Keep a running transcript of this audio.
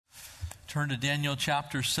Turn to Daniel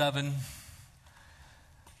chapter 7.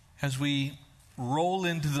 As we roll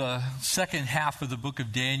into the second half of the book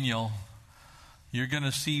of Daniel, you're going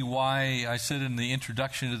to see why I said in the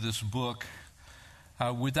introduction to this book,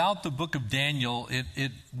 without the book of Daniel,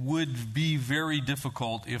 it would be very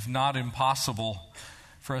difficult, if not impossible,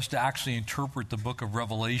 for us to actually interpret the book of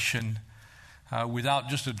Revelation without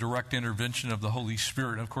just a direct intervention of the Holy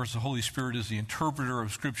Spirit. And of course, the Holy Spirit is the interpreter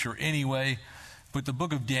of Scripture anyway, but the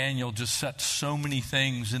book of Daniel just sets so many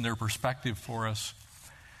things in their perspective for us.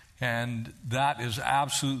 And that is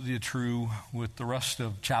absolutely true with the rest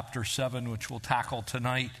of chapter 7, which we'll tackle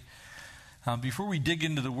tonight. Before we dig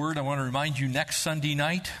into the Word, I want to remind you next Sunday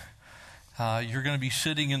night, you're going to be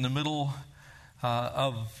sitting in the middle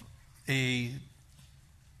of a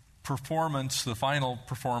performance, the final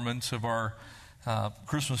performance of our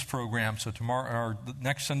Christmas program. So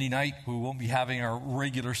next Sunday night, we won't be having our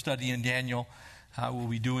regular study in Daniel. We'll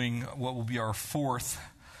be doing what will be our fourth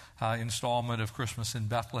installment of Christmas in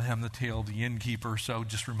Bethlehem, the Tale of the Innkeeper. So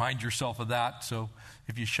just remind yourself of that. So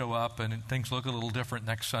if you show up and things look a little different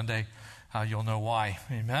next Sunday, you'll know why.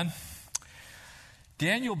 Amen.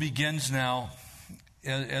 Daniel begins now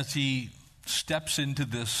as he steps into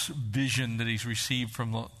this vision that he's received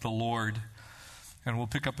from the Lord. And we'll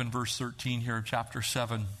pick up in verse 13 here of chapter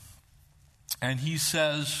 7. And he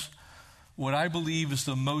says what I believe is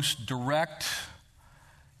the most direct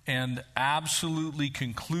and absolutely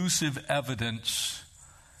conclusive evidence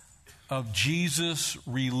of Jesus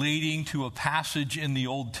relating to a passage in the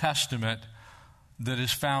Old Testament that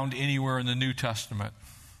is found anywhere in the New Testament.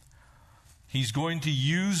 He's going to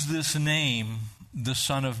use this name, the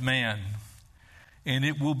Son of Man, and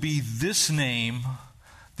it will be this name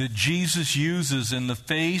that Jesus uses in the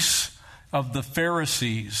face of the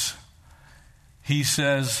Pharisees. He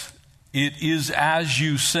says, "It is as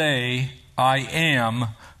you say, I am,"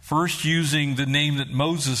 first using the name that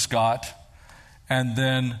Moses got, and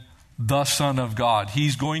then the Son of God.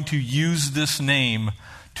 He's going to use this name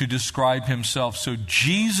to describe himself. So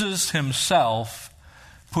Jesus himself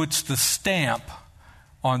puts the stamp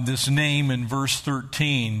on this name in verse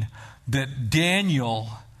 13 that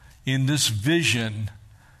Daniel in this vision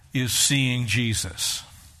is seeing Jesus,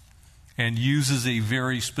 and uses a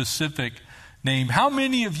very specific name. How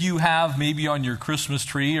many of you have maybe on your Christmas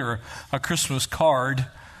tree or a Christmas card,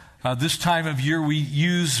 this time of year we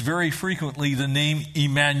use very frequently the name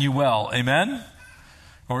Emmanuel, amen?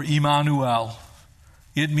 Or Emmanuel.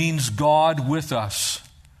 It means God with us.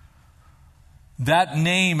 That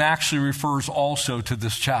name actually refers also to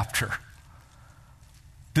this chapter.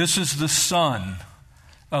 This is the Son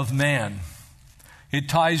of Man. It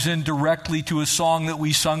ties in directly to a song that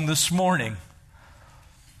we sung this morning.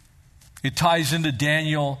 It ties into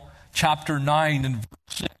Daniel chapter 9 and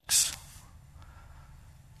verse 6.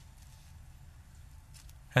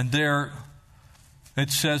 And there it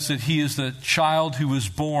says that he is the child who was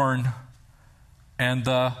born and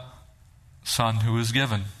the Son who is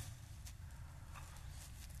given.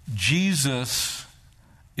 Jesus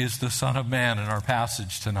is the Son of Man in our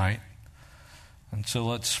passage tonight. And so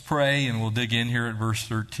let's pray, and we'll dig in here at verse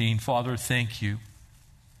 13. Father, thank you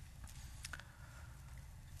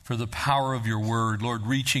for the power of your word. Lord,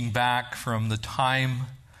 reaching back from the time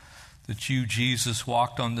that you, Jesus,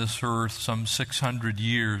 walked on this earth some 600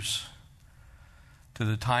 years to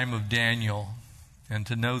the time of Daniel, and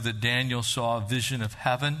to know that Daniel saw a vision of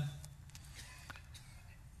heaven.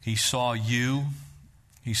 He saw you.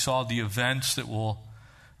 He saw the events that will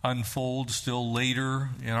unfold still later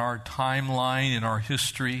in our timeline, in our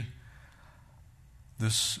history.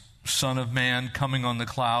 This Son of Man coming on the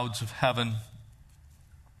clouds of heaven.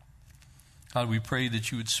 God, we pray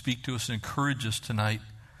that you would speak to us and encourage us tonight,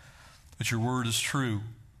 that your word is true,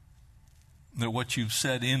 that what you've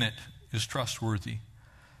said in it is trustworthy.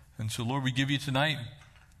 And so, Lord, we give you tonight,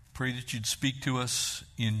 pray that you'd speak to us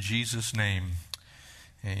in Jesus' name.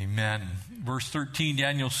 Amen. Verse 13,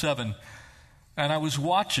 Daniel 7. And I was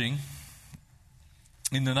watching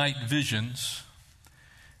in the night visions,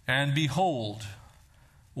 and behold,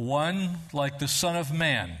 one like the Son of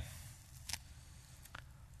Man,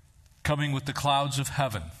 coming with the clouds of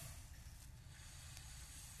heaven.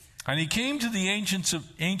 And he came to the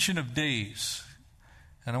Ancient of Days.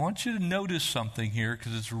 And I want you to notice something here,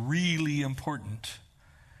 because it's really important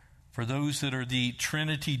for those that are the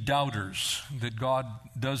Trinity doubters, that God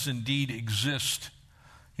does indeed exist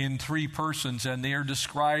in three persons, and they are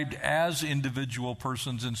described as individual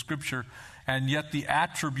persons in Scripture, and yet the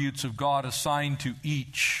attributes of God assigned to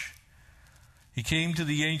each. He came to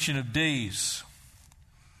the Ancient of Days,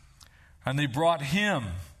 and they brought him,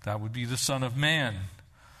 that would be the Son of Man,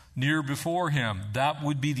 near before him. That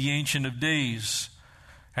would be the Ancient of Days.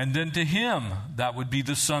 And then to him, that would be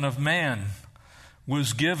the Son of Man,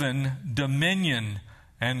 was given dominion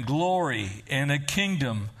and glory and a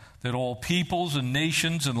kingdom, that all peoples and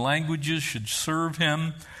nations and languages should serve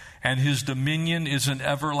him, and his dominion is an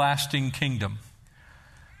everlasting kingdom.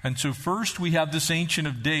 And so first we have this Ancient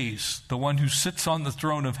of Days, the one who sits on the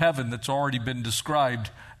throne of heaven that's already been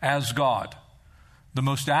described as God. The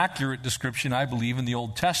most accurate description, I believe, in the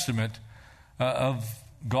Old Testament of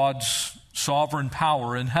God's sovereign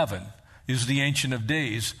power in heaven is the Ancient of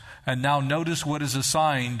Days. And now notice what is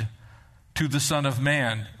assigned to the Son of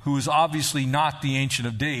Man, who is obviously not the Ancient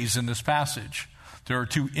of Days in this passage. There are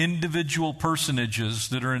two individual personages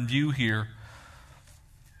that are in view here.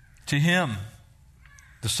 To him,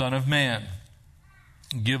 the Son of Man,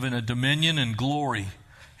 given a dominion and glory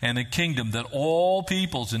and a kingdom, that all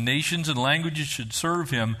peoples and nations and languages should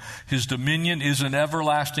serve him. His dominion is an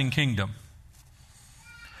everlasting kingdom,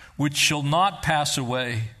 which shall not pass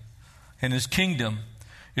away, and his kingdom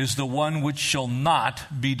is the one which shall not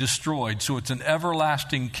be destroyed. So it's an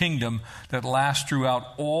everlasting kingdom that lasts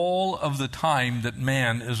throughout all of the time that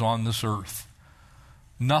man is on this earth.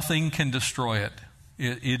 Nothing can destroy it.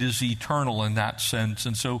 It is eternal in that sense.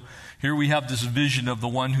 And so here we have this vision of the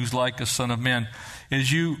one who's like a Son of Man.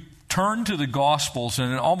 As you turn to the Gospels,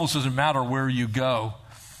 and it almost doesn't matter where you go,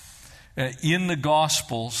 in the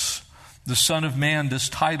Gospels, the Son of Man, this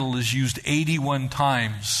title is used 81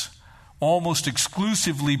 times, almost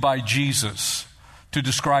exclusively by Jesus, to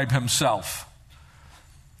describe himself.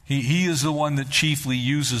 He is the one that chiefly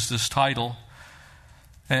uses this title.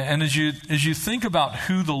 And as you think about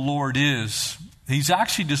who the Lord is, he's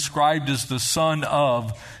actually described as the Son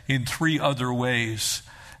of in three other ways.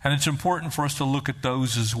 And it's important for us to look at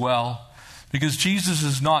those as well, because Jesus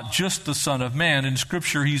is not just the Son of Man. In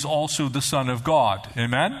Scripture, he's also the Son of God.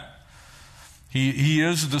 Amen? He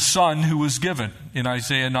is the Son who was given in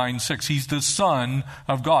Isaiah 9:6. He's the Son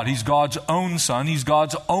of God. He's God's own Son. He's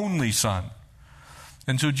God's only Son.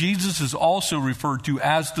 And so Jesus is also referred to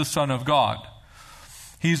as the Son of God.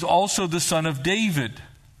 He's also the Son of David,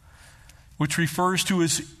 which refers to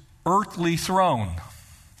his earthly throne.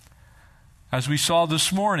 As we saw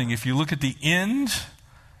this morning, if you look at the end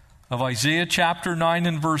of Isaiah chapter 9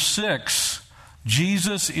 and verse 6,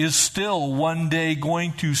 Jesus is still one day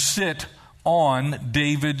going to sit on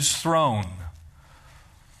David's throne.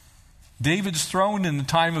 David's throne in the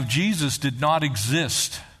time of Jesus did not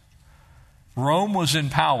exist. Rome was in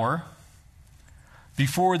power.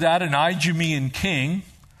 Before that, an Idumean king,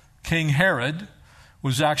 King Herod,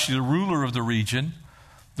 was actually the ruler of the region.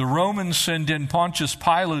 The Romans sent in Pontius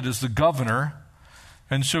Pilate as the governor.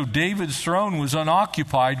 And so David's throne was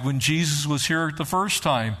unoccupied when Jesus was here the first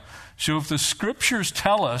time. So if the Scriptures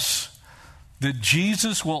tell us that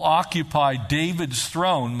Jesus will occupy David's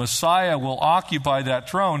throne, Messiah will occupy that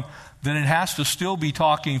throne, then it has to still be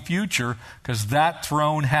talking future, because that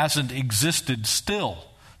throne hasn't existed still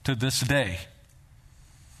to this day.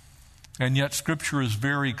 And yet Scripture is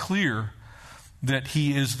very clear that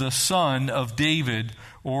he is the Son of David,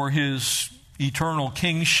 or his eternal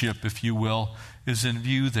kingship, if you will, is in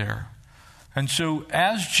view there. And so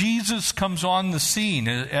as Jesus comes on the scene,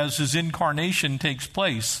 as his incarnation takes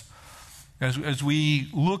place, as we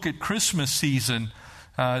look at Christmas season,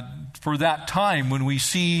 for that time when we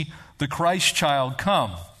see the Christ child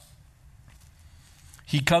come,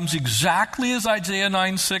 he comes exactly as Isaiah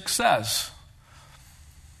 9:6 says.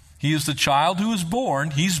 He is the child who is born.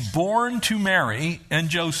 He's born to Mary and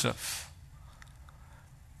Joseph.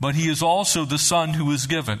 But he is also the Son who is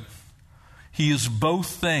given. He is both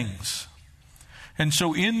things. And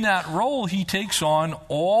so in that role, he takes on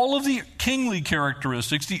all of the kingly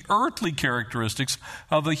characteristics, the earthly characteristics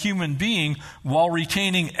of a human being, while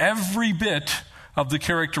retaining every bit of the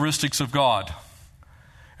characteristics of God.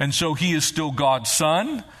 And so he is still God's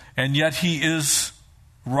Son, and yet he is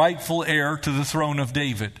rightful heir to the throne of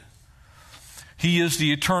David. He is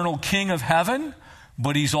the eternal King of heaven,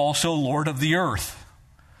 but he's also Lord of the earth.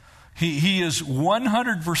 He is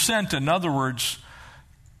 100%, in other words,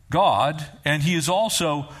 God, and he is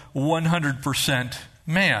also 100%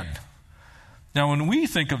 man. Now, when we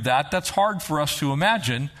think of that, that's hard for us to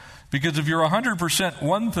imagine, because if you're 100%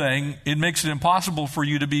 one thing, it makes it impossible for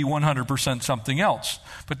you to be 100% something else.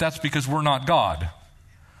 But that's because we're not God.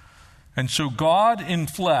 And so God in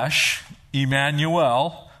flesh,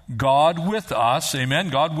 Emmanuel, God with us, amen,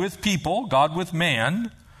 God with people, God with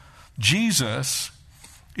man, Jesus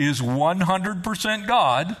is 100%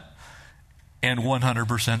 God and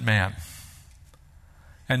 100% man.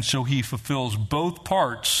 And so he fulfills both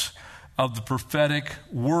parts of the prophetic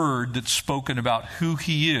word that's spoken about who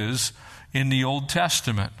he is in the Old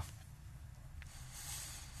Testament.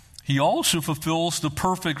 He also fulfills the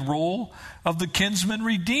perfect role of the kinsman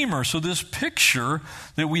redeemer. So this picture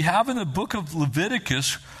that we have in the book of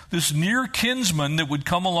Leviticus, this near kinsman that would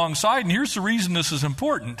come alongside, and here's the reason this is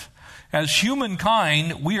important. As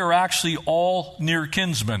humankind, we are actually all near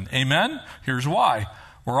kinsmen. Amen? Here's why.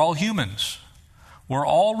 We're all humans. We're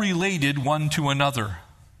all related one to another.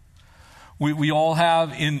 We all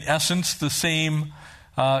have, in essence, the same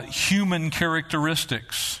human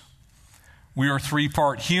characteristics. We are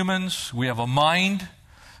three-part humans. We have a mind.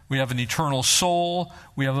 We have an eternal soul.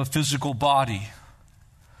 We have a physical body.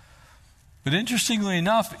 But interestingly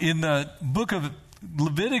enough, in the book of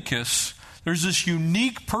Leviticus, there's this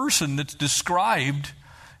unique person that's described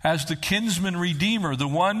as the kinsman redeemer, the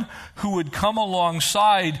one who would come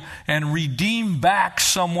alongside and redeem back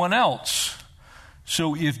someone else.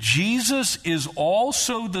 So if Jesus is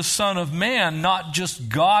also the Son of Man, not just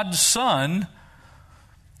God's Son,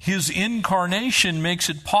 his incarnation makes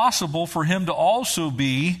it possible for him to also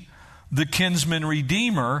be the kinsman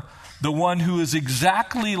redeemer, the one who is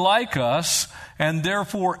exactly like us and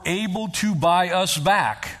therefore able to buy us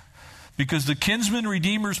back. Because the kinsman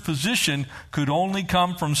redeemer's position could only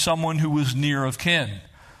come from someone who was near of kin.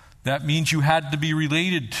 That means you had to be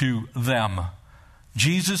related to them.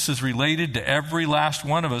 Jesus is related to every last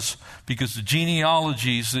one of us because the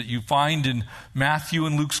genealogies that you find in Matthew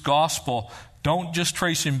and Luke's gospel don't just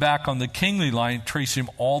trace him back on the kingly line, trace him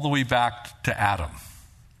all the way back to Adam.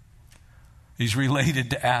 He's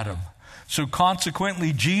related to Adam. So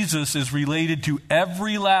consequently, Jesus is related to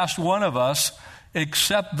every last one of us,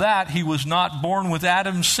 except that he was not born with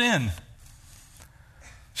Adam's sin.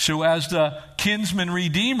 So as the kinsman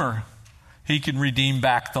redeemer, he can redeem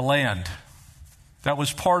back the land. That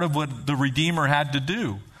was part of what the Redeemer had to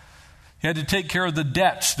do. He had to take care of the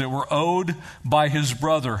debts that were owed by his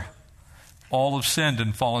brother. All have sinned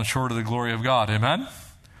and fallen short of the glory of God. Amen?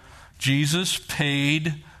 Jesus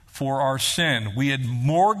paid for our sin. We had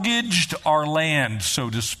mortgaged our land,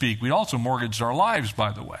 so to speak. We also mortgaged our lives,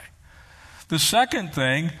 by the way. The second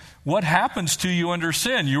thing, what happens to you under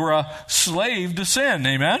sin? You're a slave to sin.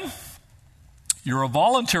 Amen? You're a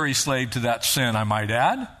voluntary slave to that sin, I might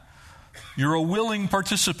add. You're a willing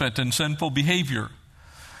participant in sinful behavior.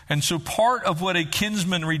 And so part of what a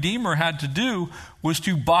kinsman redeemer had to do was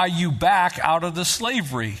to buy you back out of the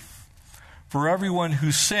slavery. For everyone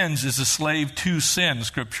who sins is a slave to sin,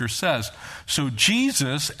 Scripture says. So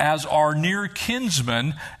Jesus, as our near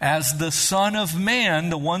kinsman, as the Son of Man,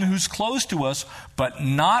 the one who's close to us, but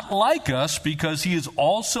not like us because he is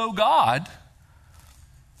also God,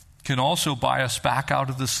 can also buy us back out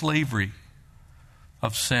of the slavery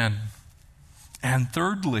of sin. And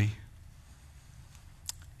thirdly,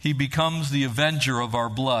 he becomes the avenger of our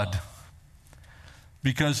blood,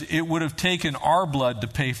 because it would have taken our blood to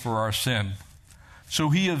pay for our sin. So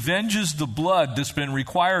he avenges the blood that's been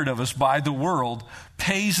required of us by the world,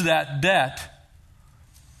 pays that debt.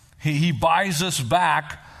 He buys us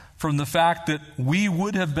back from the fact that we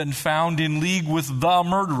would have been found in league with the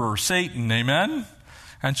murderer, Satan. Amen?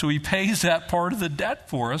 And so he pays that part of the debt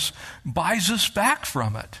for us, buys us back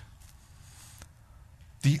from it.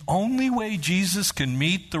 The only way Jesus can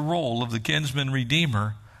meet the role of the kinsman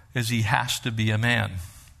redeemer is he has to be a man.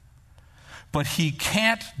 But he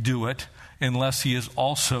can't do it unless he is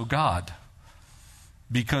also God,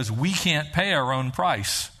 because we can't pay our own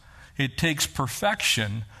price. It takes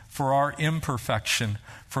perfection for our imperfection,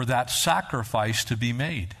 for that sacrifice to be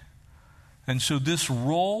made. And so this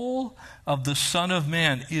role of the Son of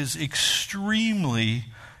Man is extremely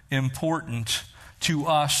important to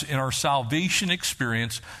us in our salvation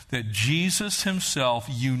experience, that Jesus himself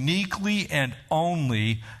uniquely and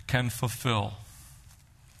only can fulfill.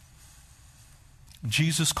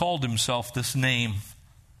 Jesus called himself this name.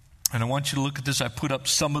 And I want you to look at this. I put up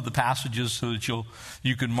some of the passages so that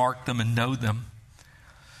you can mark them and know them.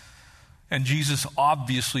 And Jesus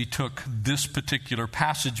obviously took this particular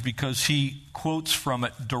passage because he quotes from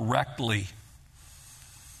it directly.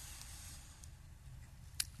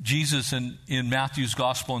 Jesus in Matthew's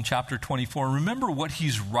Gospel in chapter 24, remember what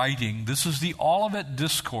he's writing. This is the Olivet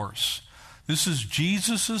Discourse. This is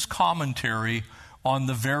Jesus' commentary on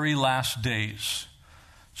the very last days.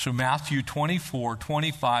 So Matthew 24,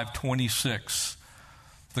 25, 26.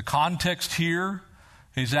 The context here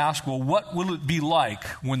is asked, well, what will it be like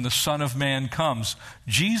when the Son of Man comes?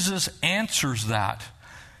 Jesus answers that.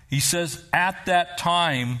 He says, at that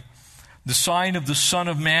time, the sign of the Son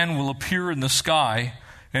of Man will appear in the sky,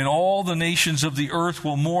 and all the nations of the earth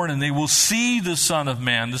will mourn, and they will see the Son of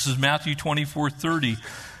Man. This is Matthew 24:30,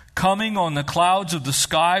 coming on the clouds of the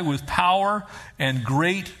sky with power and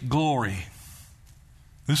great glory.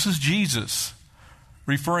 This is Jesus,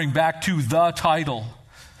 referring back to the title.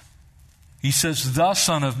 He says, the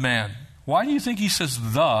Son of Man. Why do you think he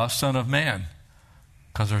says the Son of Man?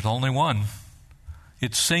 Because there's only one.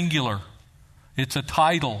 It's singular. It's a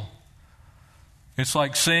title. It's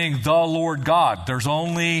like saying the Lord God. There's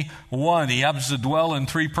only one. He happens to dwell in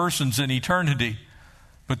three persons in eternity.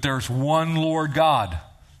 But there's one Lord God.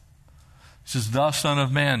 This is the Son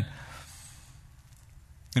of Man.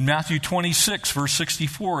 In Matthew 26, verse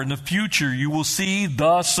 64, in the future you will see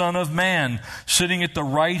the Son of Man sitting at the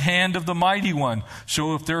right hand of the Mighty One.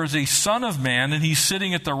 So if there is a Son of Man and he's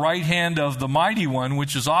sitting at the right hand of the Mighty One,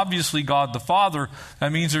 which is obviously God the Father,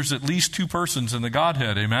 that means there's at least two persons in the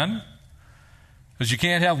Godhead. Amen? Because you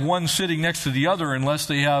can't have one sitting next to the other unless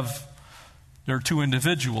they're two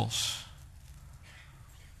individuals.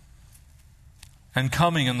 And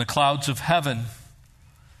coming in the clouds of heaven.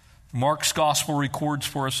 Mark's gospel records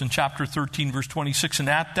for us in chapter 13, verse 26, and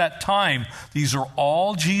at that time, these are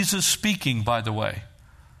all Jesus speaking, by the way.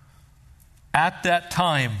 At that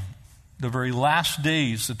time, the very last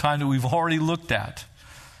days, the time that we've already looked at,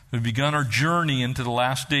 we've begun our journey into the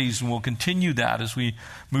last days, and we'll continue that as we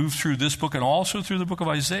move through this book and also through the book of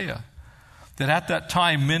Isaiah. That at that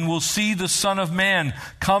time, men will see the Son of Man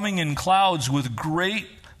coming in clouds with great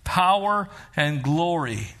power and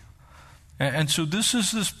glory. And so this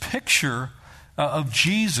is this picture of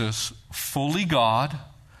Jesus, fully God,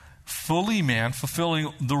 fully man,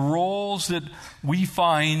 fulfilling the roles that we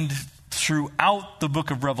find throughout the book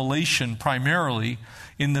of Revelation, primarily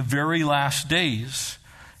in the very last days.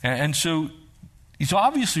 And so he's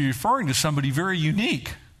obviously referring to somebody very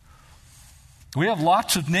unique. We have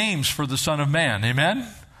lots of names for the Son of Man, amen?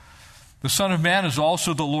 The Son of Man is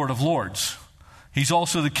also the Lord of Lords. He's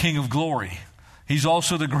also the King of Glory. He's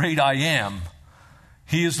also the great I Am.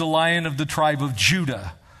 He is the Lion of the tribe of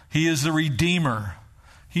Judah. He is the Redeemer.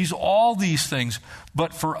 He's all these things.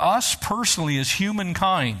 But for us personally as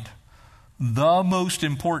humankind, the most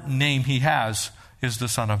important name he has is the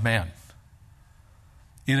Son of Man.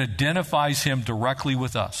 It identifies him directly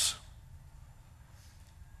with us.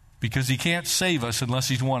 Because he can't save us unless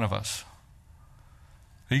he's one of us.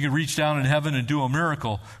 He can reach down in heaven and do a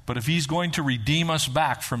miracle, but if he's going to redeem us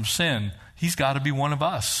back from sin, he's got to be one of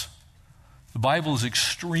us. The Bible is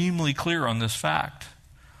extremely clear on this fact.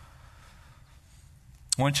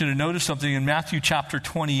 I want you to notice something in Matthew chapter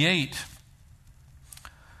 28.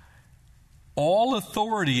 All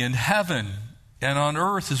authority in heaven and on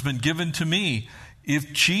earth has been given to me.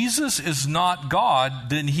 If Jesus is not God,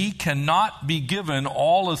 then he cannot be given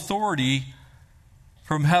all authority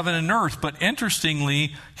from heaven and earth. But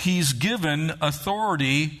interestingly, he's given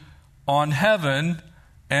authority on heaven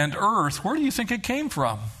and earth. Where do you think it came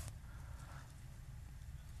from?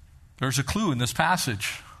 There's a clue in this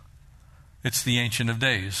passage. It's the Ancient of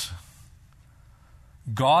Days.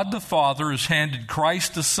 God the Father has handed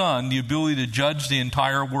Christ the Son the ability to judge the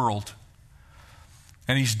entire world.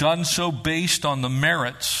 And he's done so based on the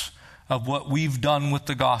merits of what we've done with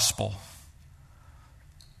the gospel.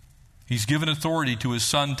 He's given authority to his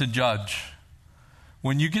Son to judge.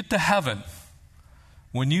 When you get to heaven,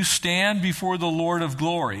 when you stand before the Lord of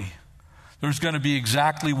glory, there's going to be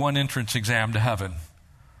exactly one entrance exam to heaven.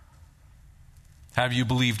 Have you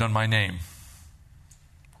believed on my name?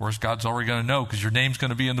 Of course, God's already going to know because your name's going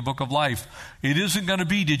to be in the book of life. It isn't going to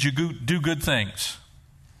be, did you do good things?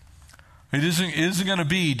 It isn't going to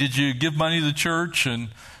be, did you give money to the church and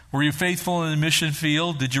were you faithful in the mission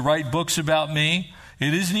field? Did you write books about me?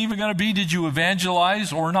 It isn't even going to be, did you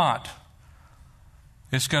evangelize or not?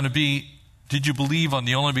 It's going to be, did you believe on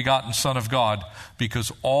the only begotten Son of God?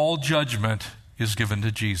 Because all judgment is given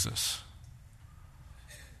to Jesus.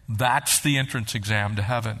 That's the entrance exam to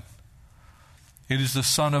heaven. It is the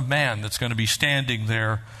Son of Man that's going to be standing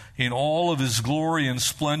there in all of his glory and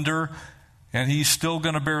splendor, and he's still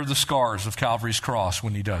going to bear the scars of Calvary's cross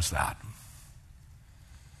when he does that.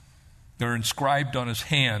 They're inscribed on his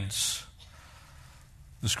hands.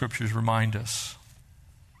 The scriptures remind us.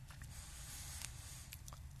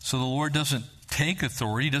 So the Lord doesn't take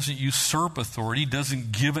authority, doesn't usurp authority,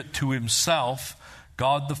 doesn't give it to himself.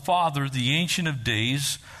 God the Father, the Ancient of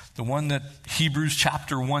Days, the one that Hebrews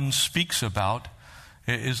chapter 1 speaks about,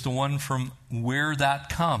 is the one from where that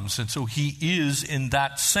comes. And so he is, in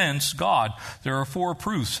that sense, God. There are 4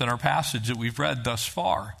 proofs in our passage that we've read thus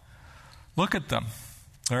far. Look at them.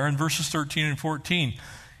 They're in verses 13 and 14.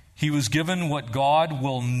 He was given what God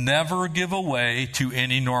will never give away to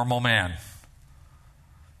any normal man.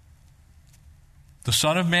 The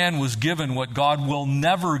Son of Man was given what God will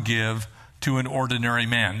never give to an ordinary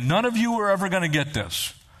man. None of you are ever going to get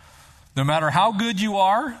this. No matter how good you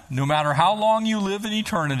are, no matter how long you live in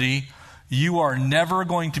eternity, you are never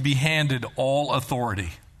going to be handed all authority.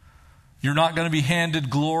 You're not going to be handed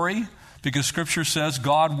glory, because Scripture says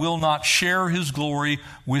God will not share his glory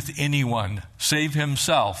with anyone, save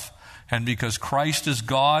himself. And because Christ is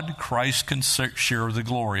God, Christ can share the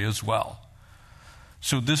glory as well.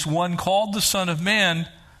 So this one called the Son of Man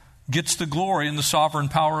gets the glory and the sovereign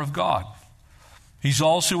power of God. He's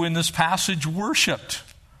also in this passage worshiped.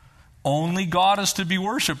 Only God is to be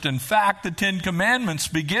worshiped. In fact, the 10 Commandments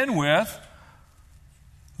begin with,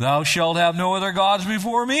 "Thou shalt have no other gods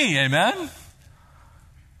before me." Amen?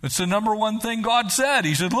 It's the number one thing God said.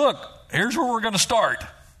 He said, look, here's where we're going to start.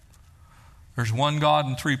 There's one God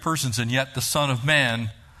in 3 persons, and yet the Son of Man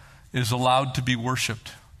is allowed to be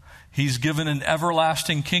worshiped. He's given an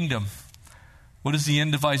everlasting kingdom. What does the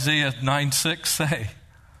end of Isaiah 9:6 say?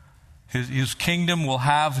 His kingdom will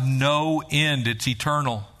have no end. It's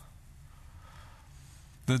eternal.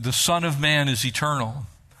 The Son of Man is eternal.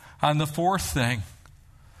 And the fourth thing,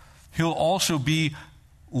 he'll also be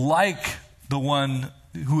like the one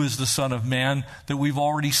who is the Son of Man that we've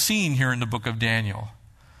already seen here in the book of Daniel.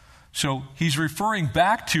 So he's referring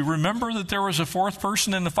back to, remember that there was a fourth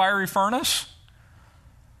person in the fiery furnace?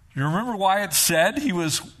 You remember why it said he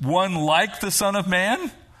was one like the Son of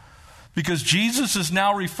Man? Because Jesus is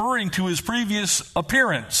now referring to his previous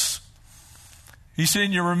appearance. He's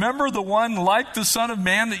saying, you remember the one like the Son of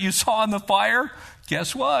Man that you saw in the fire?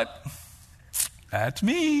 Guess what? That's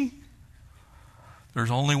me.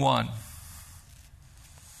 There's only one.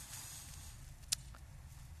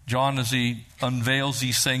 John, as he unveils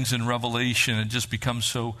these things in Revelation, it just becomes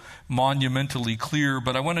so monumentally clear.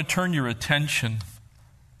 But I want to turn your attention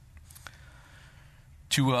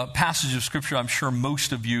to a passage of Scripture I'm sure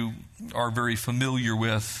most of you are very familiar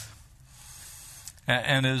with.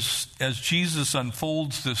 And as Jesus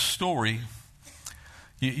unfolds this story,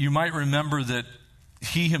 you might remember that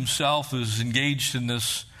he himself is engaged in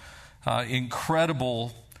this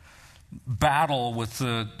incredible battle with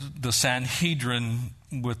the Sanhedrin,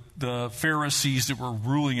 with the Pharisees that were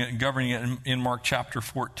ruling it and governing it in Mark chapter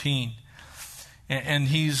 14. And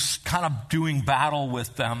he's kind of doing battle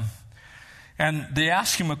with them. And they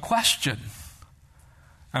ask him a question.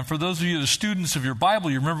 And for those of you, the students of your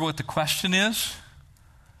Bible, you remember what the question is?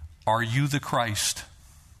 Are you the Christ?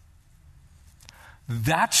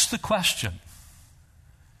 That's the question.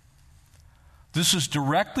 This is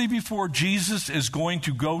directly before Jesus is going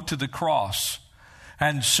to go to the cross.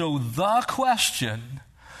 And so the question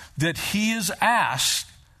that he is asked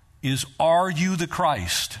is, are you the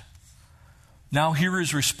Christ? Now hear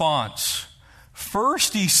his response.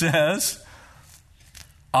 First he says,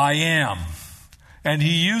 I am. And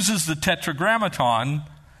he uses the tetragrammaton,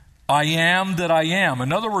 I am that I am.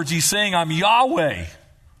 In other words, he's saying, I'm Yahweh.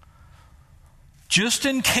 Just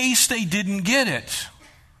in case they didn't get it,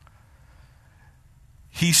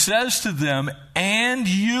 he says to them, and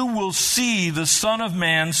you will see the Son of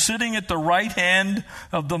Man sitting at the right hand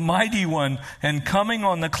of the Mighty One and coming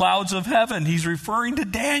on the clouds of heaven. He's referring to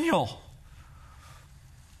Daniel.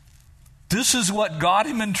 This is what got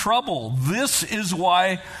him in trouble. This is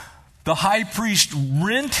why the high priest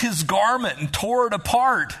rent his garment and tore it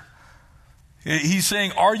apart. He's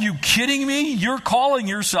saying, are you kidding me? You're calling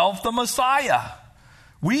yourself the Messiah.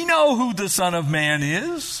 We know who the Son of Man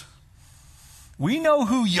is. We know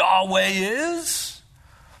who Yahweh is.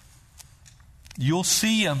 You'll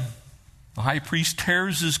see him. The high priest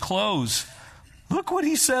tears his clothes. Look what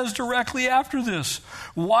he says directly after this.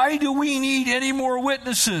 Why do we need any more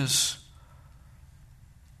witnesses?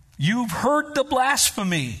 You've heard the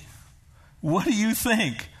blasphemy. What do you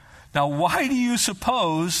think? Now, why do you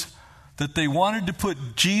suppose that they wanted to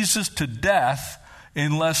put Jesus to death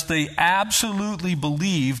unless they absolutely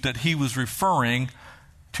believed that he was referring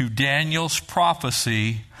to Daniel's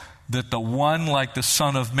prophecy that the one like the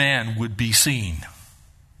Son of Man would be seen?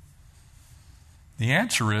 The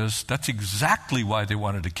answer is, that's exactly why they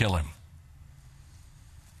wanted to kill him.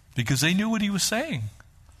 Because they knew what he was saying.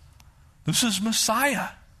 This is Messiah.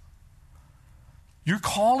 You're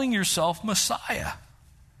calling yourself Messiah.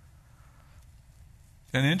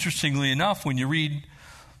 And interestingly enough, when you read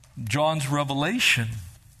John's Revelation,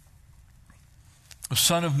 the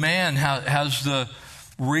Son of Man has the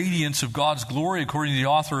radiance of God's glory according to the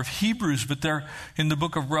author of Hebrews. But there in the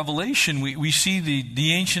book of Revelation, we see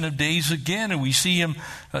the Ancient of Days again, and we see him,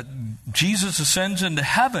 Jesus ascends into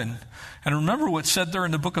heaven. And remember what's said there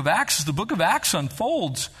in the book of Acts, as the book of Acts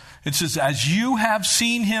unfolds, it says, as you have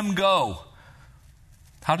seen him go.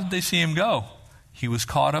 How did they see him go? He was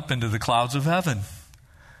caught up into the clouds of heaven.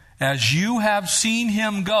 As you have seen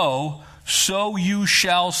him go, so you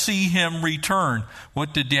shall see him return.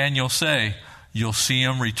 What did Daniel say? You'll see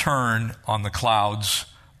him return on the clouds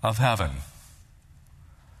of heaven.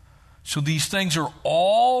 So these things are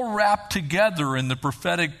all wrapped together in the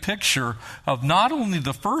prophetic picture of not only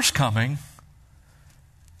the first coming,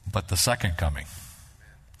 but the second coming,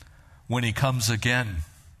 when he comes again.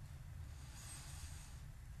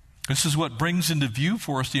 This is what brings into view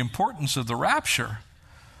for us the importance of the rapture.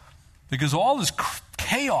 Because all this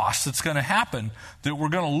chaos that's going to happen, that we're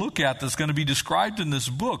going to look at, that's going to be described in this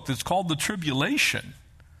book, that's called the tribulation,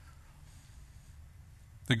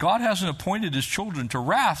 that God hasn't appointed his children to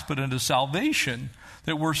wrath, but unto salvation,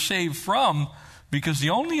 that we're saved from, because the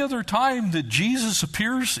only other time that Jesus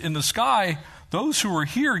appears in the sky, those who are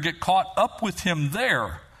here get caught up with him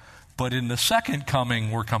there. But in the second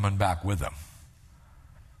coming, we're coming back with him.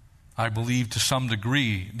 I believe to some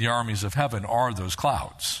degree the armies of heaven are those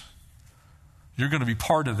clouds. You're going to be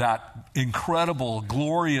part of that incredible,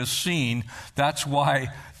 glorious scene. That's why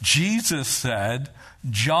Jesus said,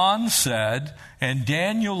 John said, and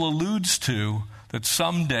Daniel alludes to, that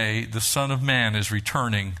someday the Son of Man is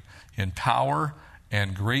returning in power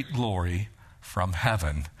and great glory from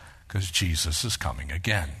heaven, because Jesus is coming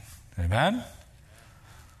again. Amen?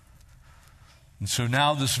 And so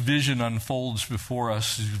now this vision unfolds before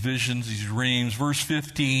us, these visions, these dreams. Verse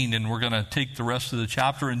 15, and we're going to take the rest of the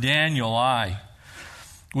chapter. In Daniel, I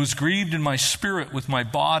was grieved in my spirit with my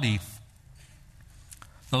body.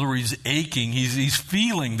 In other words, he's aching. He's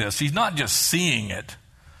feeling this. He's not just seeing it.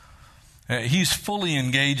 He's fully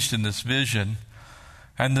engaged in this vision.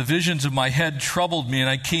 And the visions of my head troubled me, and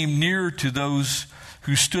I came near to those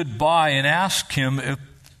who stood by and asked him if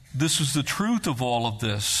this was the truth of all of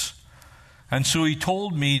this. And so he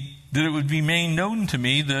told me that it would be made known to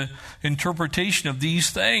me the interpretation of these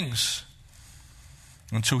things.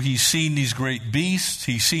 And so he's seen these great beasts.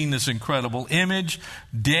 He's seen this incredible image.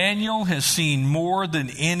 Daniel has seen more than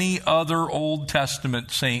any other Old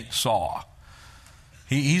Testament saint saw.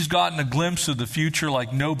 He's gotten a glimpse of the future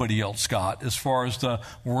like nobody else got, as far as the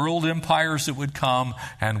world empires that would come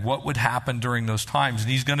and what would happen during those times.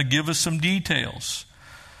 And he's going to give us some details.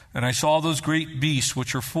 And I saw those great beasts,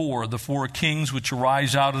 which are the four kings which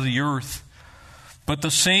arise out of the earth. But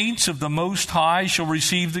the saints of the Most High shall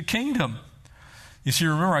receive the kingdom. You see,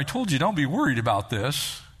 remember, I told you, don't be worried about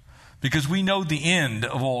this, because we know the end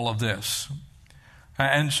of all of this.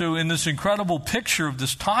 And so in this incredible picture of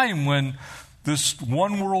this time when this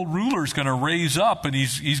one world ruler is going to raise up and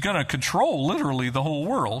he's going to control literally the whole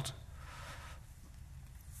world,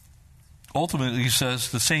 ultimately, he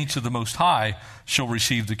says, the saints of the Most High shall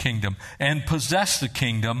receive the kingdom and possess the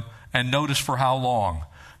kingdom. And notice for how long?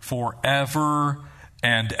 Forever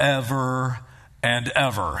and ever and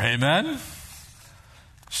ever. Amen?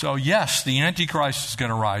 So yes, the Antichrist is going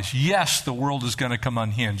to rise. Yes, the world is going to come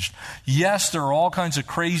unhinged. Yes, there are all kinds of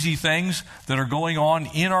crazy things that are going on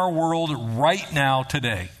in our world right now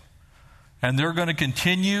today. And they're going to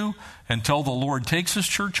continue until the Lord takes his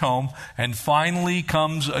church home and finally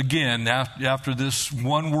comes again after this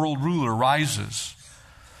one world ruler rises.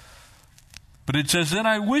 But it says, then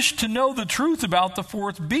I wished to know the truth about the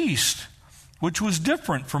fourth beast, which was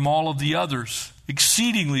different from all of the others,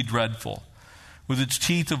 exceedingly dreadful, with its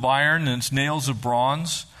teeth of iron and its nails of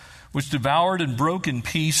bronze, which devoured and broke in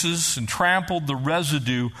pieces and trampled the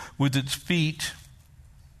residue with its feet,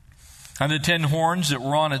 and the 10 horns that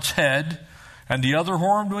were on its head, and the other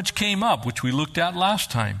horn which came up, which we looked at last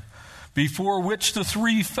time, before which the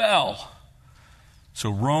 3 fell. So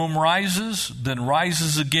Rome rises, then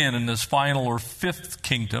rises again in this final or fifth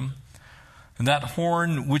kingdom. And that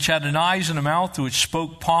horn which had an eyes and a mouth which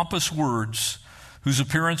spoke pompous words, whose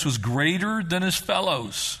appearance was greater than his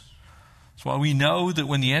fellows. That's why we know that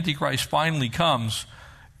when the Antichrist finally comes,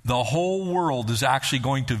 the whole world is actually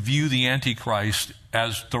going to view the Antichrist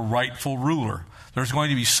as the rightful ruler. There's going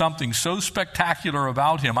to be something so spectacular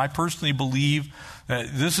about him. I personally believe that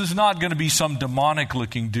this is not going to be some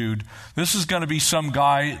demonic-looking dude. This is going to be some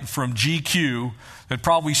guy from GQ that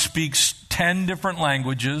probably speaks 10 different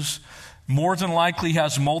languages, more than likely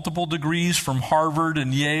has multiple degrees from Harvard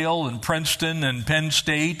and Yale and Princeton and Penn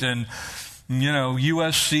State and,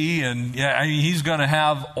 USC. And he's going to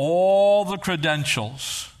have all the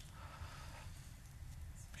credentials.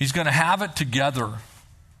 He's going to have it together.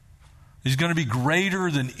 He's going to be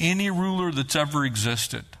greater than any ruler that's ever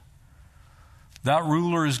existed. That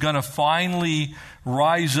ruler is going to finally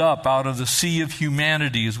rise up out of the sea of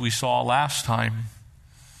humanity, as we saw last time.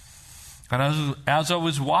 And as I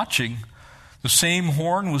was watching, the same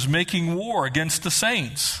horn was making war against the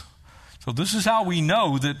saints. So this is how we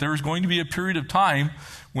know that there's going to be a period of time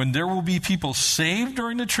when there will be people saved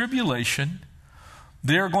during the tribulation.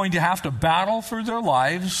 They're going to have to battle for their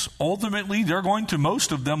lives. Ultimately, they're going to,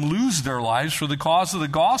 most of them, lose their lives for the cause of the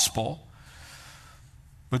gospel.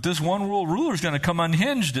 But this one world ruler is going to come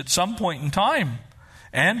unhinged at some point in time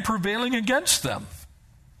and prevailing against them.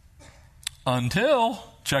 Until,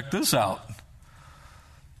 check this out,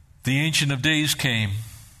 the Ancient of Days came,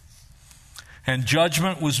 and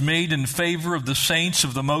judgment was made in favor of the saints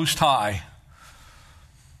of the Most High.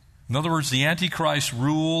 In other words, the Antichrist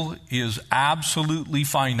rule is absolutely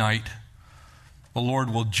finite. The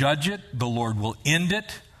Lord will judge it, the Lord will end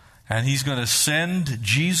it, and He's going to send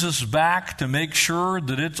Jesus back to make sure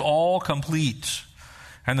that it's all complete.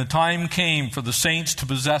 And the time came for the saints to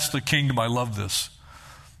possess the kingdom. I love this.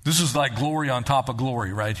 This is like glory on top of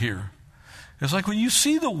glory right here. It's like when you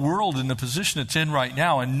see the world in the position it's in right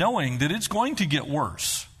now and knowing that it's going to get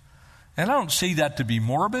worse. And I don't say that to be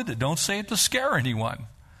morbid. I don't say it to scare anyone.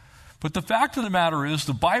 But the fact of the matter is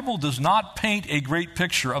the Bible does not paint a great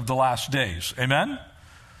picture of the last days. Amen?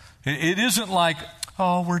 It isn't like,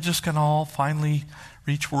 oh, we're just going to all finally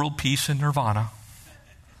reach world peace and nirvana.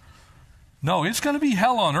 No, it's going to be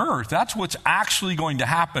hell on earth. That's what's actually going to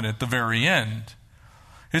happen at the very end.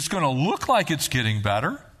 It's going to look like it's getting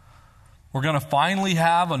better. We're going to finally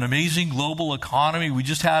have an amazing global economy. We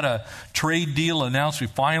just had a trade deal announced. We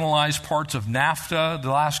finalized parts of NAFTA the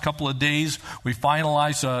last couple of days. We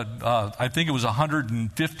finalized, I think it was a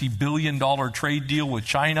 $150 billion trade deal with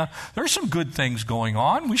China. There's some good things going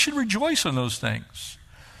on. We should rejoice in those things.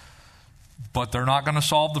 But they're not going to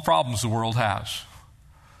solve the problems the world has.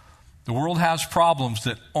 The world has problems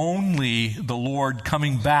that only the Lord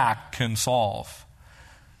coming back can solve.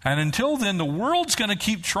 And until then, the world's going to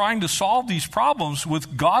keep trying to solve these problems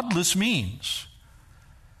with godless means,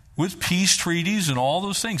 with peace treaties and all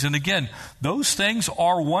those things. And again, those things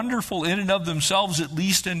are wonderful in and of themselves, at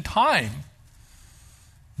least in time.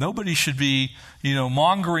 Nobody should be,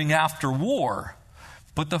 mongering after war.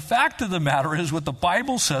 But the fact of the matter is what the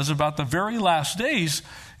Bible says about the very last days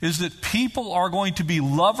is that people are going to be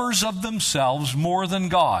lovers of themselves more than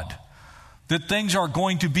God. That things are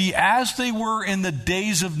going to be as they were in the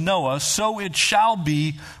days of Noah, so it shall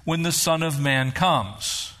be when the Son of Man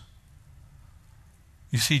comes.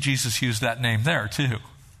 You see, Jesus used that name there too.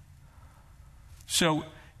 So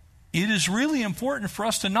it is really important for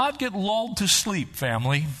us to not get lulled to sleep,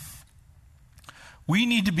 family. We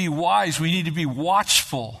need to be wise. We need to be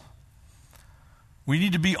watchful. We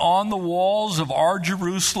need to be on the walls of our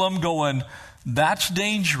Jerusalem going, that's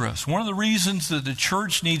dangerous. One of the reasons that the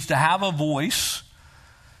church needs to have a voice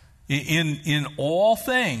in all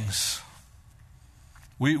things.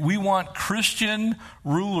 We want Christian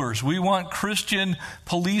rulers. We want Christian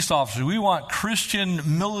police officers. We want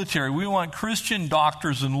Christian military. We want Christian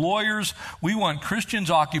doctors and lawyers. We want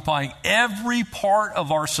Christians occupying every part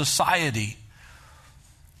of our society.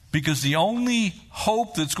 Because the only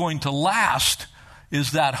hope that's going to last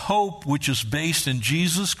is that hope which is based in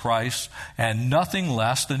Jesus Christ and nothing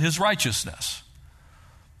less than His righteousness.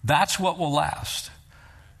 That's what will last.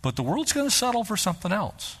 But the world's going to settle for something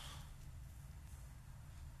else.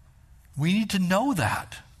 We need to know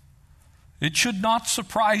that. It should not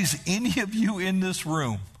surprise any of you in this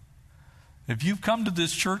room. If you've come to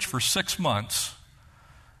this church for 6 months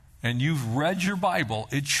and you've read your Bible,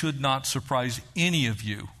 it should not surprise any of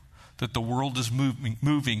you that the world is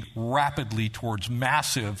moving rapidly towards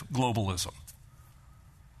massive globalism,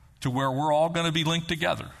 to where we're all going to be linked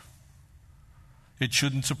together. It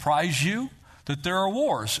shouldn't surprise you that there are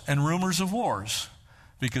wars and rumors of wars,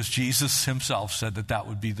 because Jesus Himself said that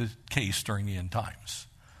would be the case during the end times.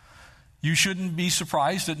 You shouldn't be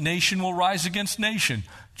surprised that nation will rise against nation.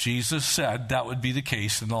 Jesus said that would be the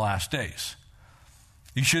case in the last days.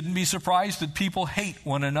 You shouldn't be surprised that people hate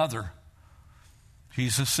one another.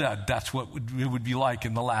 Jesus said that's what it would be like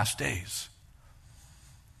in the last days.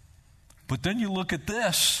 But then you look at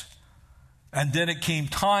this, and then it came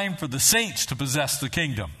time for the saints to possess the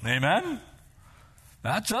kingdom. Amen?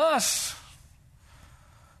 That's us.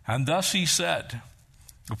 And thus He said,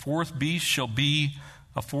 the fourth beast shall be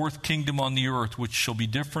a fourth kingdom on the earth, which shall be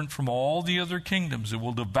different from all the other kingdoms. It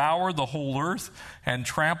will devour the whole earth and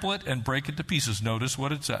trample it and break it to pieces. Notice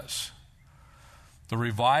what it says. The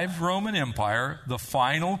revived Roman Empire, the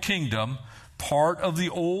final kingdom, part of the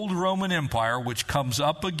old Roman Empire, which comes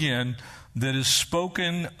up again, that is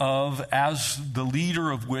spoken of as the leader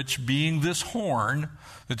of which, being this horn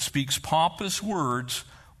that speaks pompous words,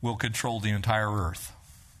 will control the entire earth.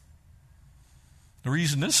 The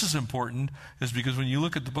reason this is important is because when you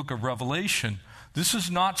look at the book of Revelation, this is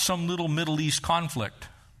not some little Middle East conflict.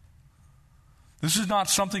 This is not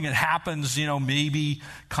something that happens, maybe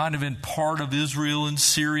kind of in part of Israel and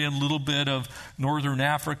Syria, and a little bit of northern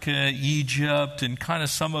Africa, Egypt, and kind of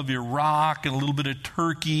some of Iraq, and a little bit of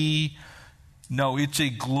Turkey. No, it's a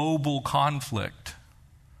global conflict.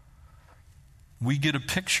 We get a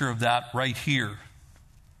picture of that right here.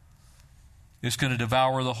 It's going to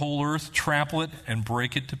devour the whole earth, trample it, and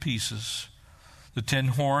break it to pieces. The 10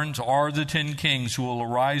 horns are the 10 kings who will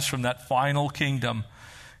arise from that final kingdom,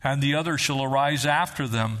 and the other shall arise after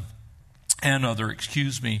them, and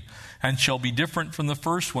shall be different from the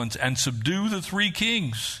first ones, and subdue the 3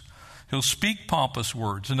 kings. He'll speak pompous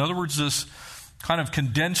words. In other words, this kind of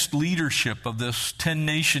condensed leadership of this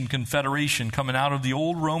 10-nation confederation coming out of the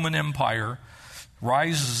old Roman Empire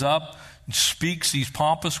rises up and speaks these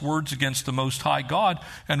pompous words against the Most High God.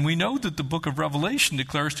 And we know that the book of Revelation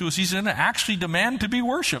declares to us he's going to actually demand to be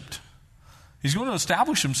worshipped. He's going to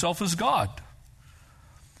establish himself as God.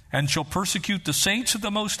 And shall persecute the saints of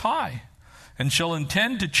the Most High, and shall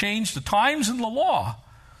intend to change the times and the law.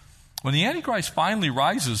 When the Antichrist finally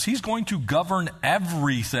rises, he's going to govern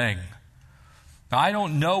everything. Now, I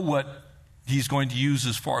don't know what he's going to use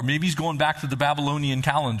as far. Maybe he's going back to the Babylonian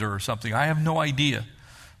calendar or something. I have no idea.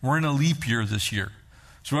 We're in a leap year this year.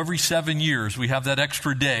 So every 7 years we have that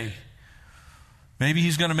extra day. Maybe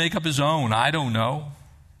he's going to make up his own. I don't know.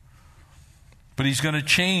 But he's going to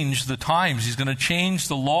change the times. He's going to change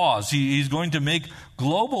the laws. He's going to make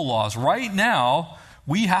global laws. Right now,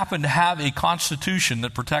 we happen to have a constitution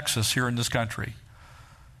that protects us here in this country.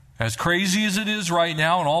 As crazy as it is right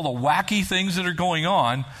now and all the wacky things that are going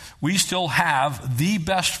on, we still have the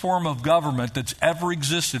best form of government that's ever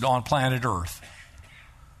existed on planet Earth.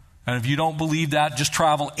 And if you don't believe that, just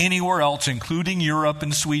travel anywhere else, including Europe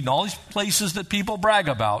and Sweden, all these places that people brag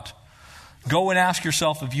about. Go and ask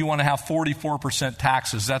yourself if you want to have 44%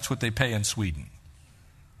 taxes. That's what they pay in Sweden.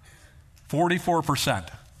 44%.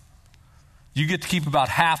 You get to keep about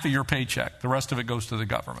half of your paycheck. The rest of it goes to the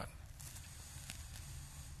government.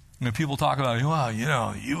 And people talk about, well,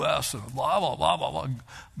 U.S. and blah, blah, blah, blah, blah.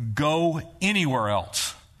 Go anywhere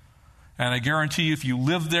else. And I guarantee you, if you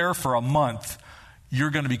live there for a month, you're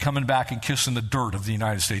going to be coming back and kissing the dirt of the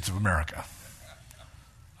United States of America.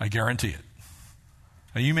 I guarantee it.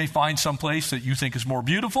 Now, you may find some place that you think is more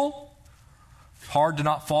beautiful. Hard to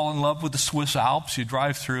not fall in love with the Swiss Alps. You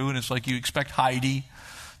drive through and it's like you expect Heidi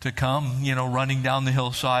to come, running down the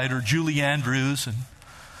hillside, or Julie Andrews, and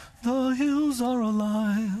the hills are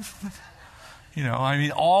alive.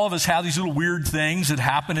 All of us have these little weird things that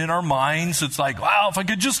happen in our minds. It's like, wow, if I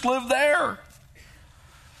could just live there.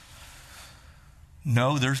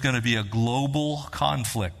 No, there's going to be a global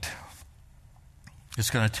conflict. It's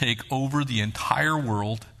going to take over the entire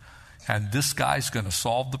world, and this guy's going to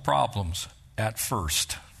solve the problems at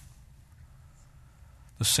first.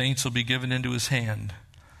 The saints will be given into his hand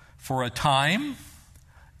for a time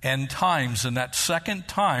and times, and that second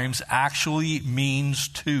times actually means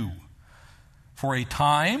 2. For a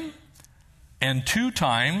time and 2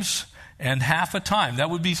 times and half a time. That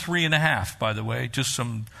would be 3.5, by the way.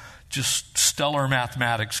 Just stellar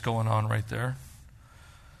mathematics going on right there.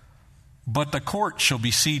 But the court shall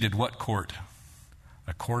be seated. What court?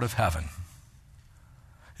 The court of heaven.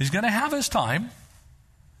 He's going to have his time.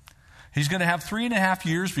 He's going to have 3.5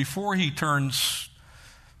 years before he turns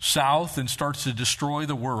south and starts to destroy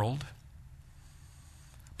the world.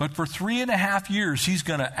 But for 3.5 years, he's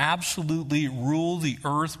going to absolutely rule the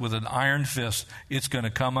earth with an iron fist. It's going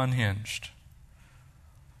to come unhinged.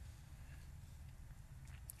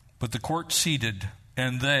 But the court seated,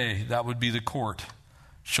 and they, that would be the court,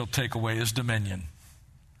 shall take away his dominion,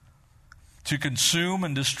 to consume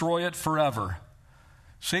and destroy it forever.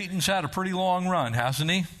 Satan's had a pretty long run, hasn't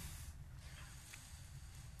he?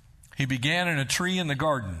 He began in a tree in the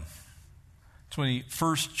garden. That's when he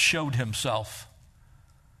first showed himself.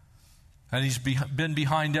 And he's been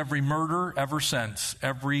behind every murder ever since,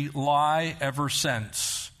 every lie ever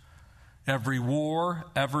since, every war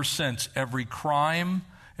ever since, every crime,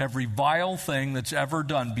 every vile thing that's ever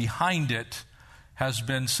done. Behind it has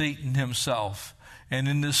been Satan himself. And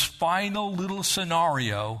in this final little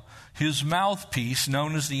scenario, his mouthpiece,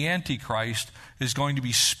 known as the Antichrist, is going to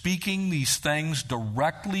be speaking these things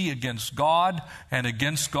directly against God and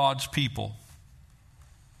against God's people.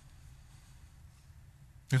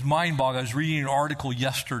 It's mind-boggling. I was reading an article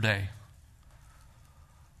yesterday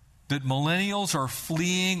that millennials are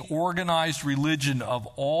fleeing organized religion of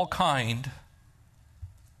all kind,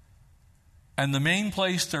 and the main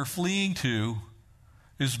place they're fleeing to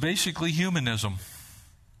is basically humanism.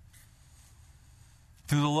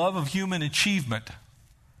 Through the love of human achievement,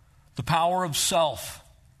 the power of self,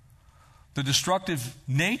 the destructive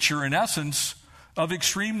nature, in essence, of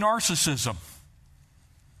extreme narcissism.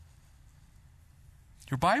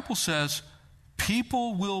 Your Bible says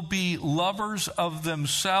people will be lovers of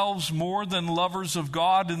themselves more than lovers of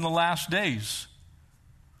God in the last days.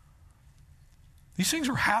 These things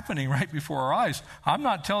are happening right before our eyes. I'm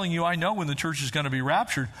not telling you I know when the church is going to be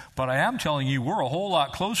raptured, but I am telling you we're a whole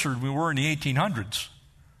lot closer than we were in the 1800s.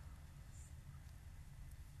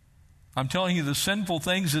 I'm telling you the sinful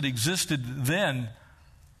things that existed then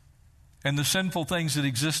and the sinful things that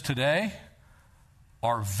exist today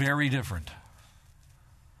are very different.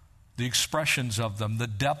 The expressions of them, the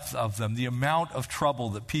depth of them, the amount of trouble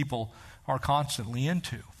that people are constantly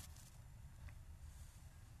into.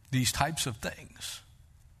 These types of things.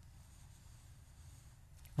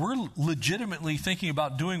 We're legitimately thinking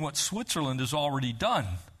about doing what Switzerland has already done.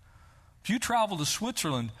 If you travel to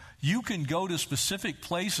Switzerland, you can go to specific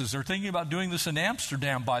places. They're thinking about doing this in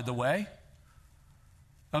Amsterdam, by the way,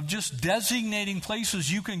 of just designating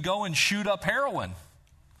places you can go and shoot up heroin.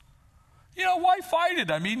 You know, why fight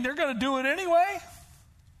it? I mean, they're going to do it anyway.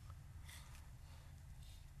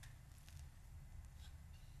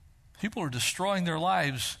 People are destroying their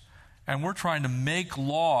lives, and we're trying to make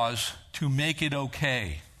laws to make it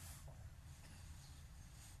okay.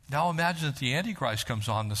 Now imagine that the Antichrist comes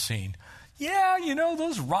on the scene. Yeah, you know,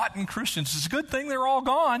 those rotten Christians, it's a good thing they're all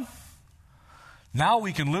gone. Now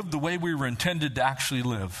we can live the way we were intended to actually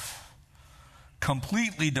live.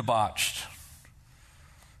 Completely debauched.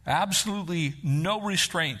 Absolutely no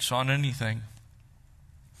restraints on anything.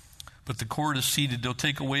 But the court is seated. They'll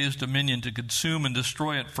take away his dominion to consume and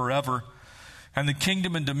destroy it forever. And the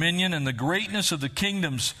kingdom and dominion and the greatness of the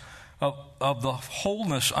kingdoms of the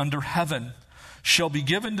wholeness under heaven shall be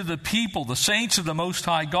given to the people, the saints of the Most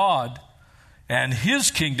High God, and his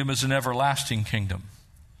kingdom is an everlasting kingdom.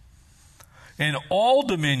 And all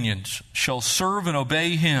dominions shall serve and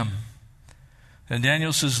obey him. And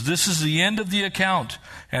Daniel says, this is the end of the account.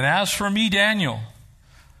 And as for me, Daniel,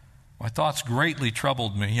 my thoughts greatly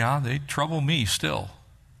troubled me. Yeah, they trouble me still.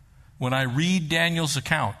 When I read Daniel's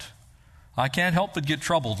account, I can't help but get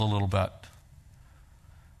troubled a little bit.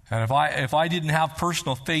 And if I didn't have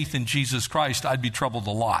personal faith in Jesus Christ, I'd be troubled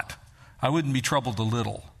a lot. I wouldn't be troubled a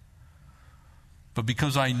little. But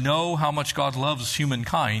because I know how much God loves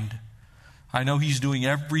humankind, I know he's doing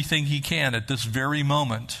everything he can at this very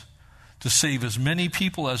moment to save as many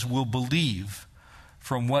people as will believe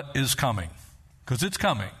from what is coming. Because it's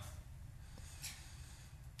coming.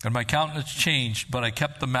 And my countenance changed, but I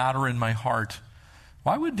kept the matter in my heart.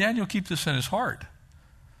 Why would Daniel keep this in his heart?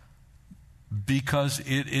 Because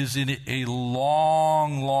it is in a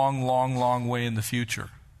long way in the future.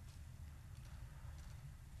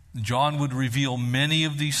 John would reveal many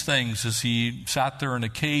of these things as he sat there in a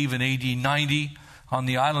cave in AD 90 on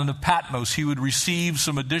the island of Patmos. He would receive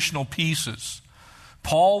some additional pieces.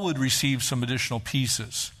 Paul would receive some additional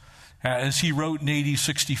pieces. As he wrote in AD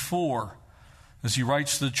 64, as he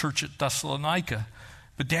writes to the church at Thessalonica.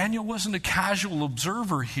 But Daniel wasn't a casual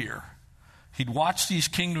observer here. He'd watched these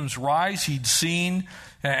kingdoms rise. He'd seen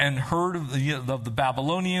and heard of the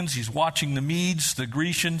Babylonians. He's watching the Medes, the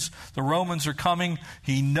Grecians. The Romans are coming.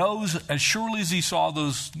 He knows, as surely as he saw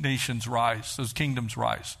those nations rise, those kingdoms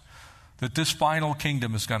rise, that this final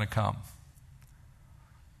kingdom is going to come.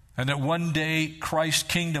 And that one day Christ's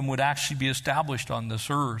kingdom would actually be established on this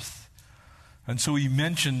earth. And so he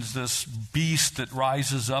mentions this beast that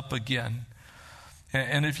rises up again.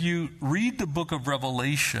 And if you read the book of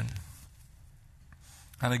Revelation,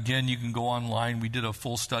 and again, you can go online. We did a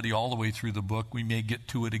full study all the way through the book. We may get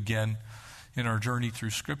to it again in our journey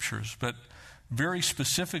through scriptures. But very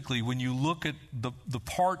specifically, when you look at the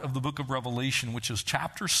part of the book of Revelation, which is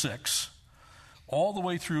chapter 6, all the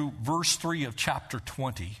way through verse 3 of chapter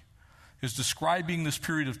 20, is describing this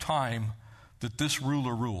period of time that this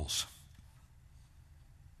ruler rules.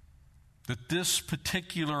 That this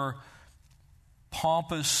particular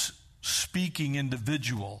pompous speaking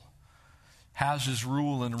individual has his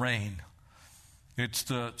rule and reign. It's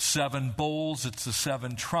the 7 bowls, it's the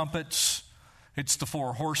 7 trumpets, it's the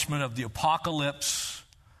 4 horsemen of the apocalypse.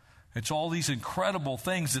 It's all these incredible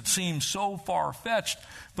things that seem so far-fetched.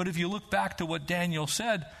 But if you look back to what Daniel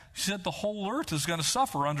said, he said the whole earth is going to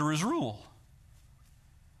suffer under his rule.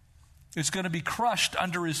 It's going to be crushed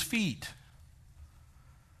under his feet.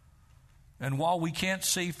 And while we can't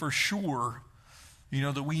say for sure,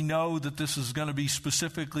 that we know that this is going to be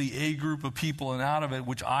specifically a group of people, and out of it,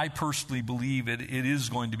 which I personally believe it is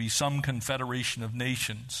going to be some confederation of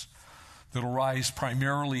nations that will rise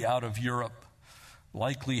primarily out of Europe,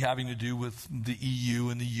 likely having to do with the EU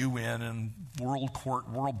and the UN and World Court,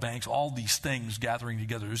 World Banks, all these things gathering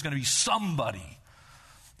together. There's going to be somebody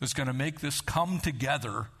that's going to make this come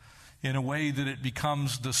together in a way that it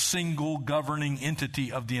becomes the single governing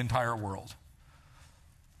entity of the entire world.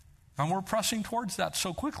 And we're pressing towards that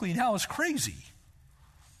so quickly now, it's crazy.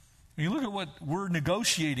 When you look at what we're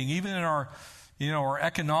negotiating, even in our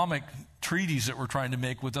economic treaties that we're trying to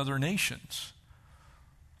make with other nations,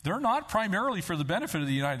 they're not primarily for the benefit of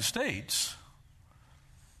the United States.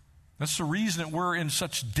 That's the reason that we're in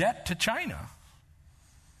such debt to China.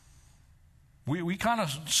 We kind of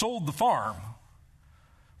sold the farm.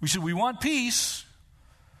 We said, we want peace.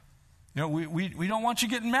 We don't want you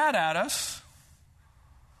getting mad at us.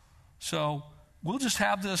 So we'll just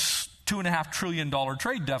have this $2.5 trillion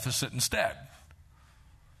trade deficit instead.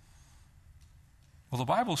 Well, the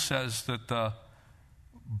Bible says that the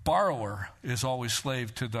borrower is always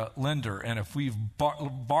slave to the lender. And if we've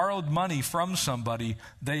borrowed money from somebody,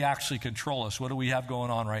 they actually control us. What do we have going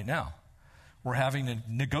on right now? We're having to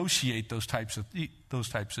negotiate those types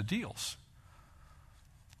of deals.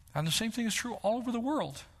 And the same thing is true all over the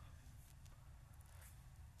world.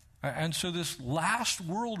 And so this last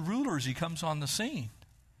world ruler, as he comes on the scene,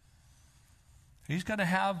 he's going to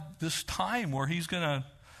have this time where he's going to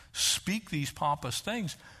speak these pompous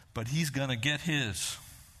things, but he's going to get his.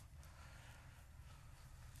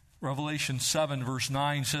 Revelation 7 verse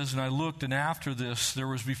 9 says, "And I looked, and after this there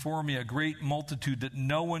was before me a great multitude that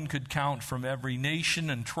no one could count, from every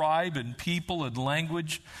nation and tribe and people and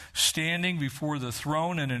language, standing before the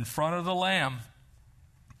throne and in front of the Lamb."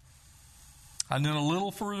 And then a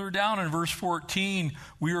little further down in verse 14,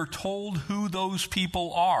 we are told who those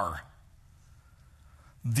people are.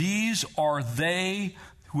 "These are they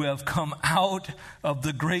who have come out of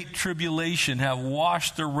the great tribulation, have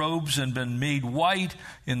washed their robes and been made white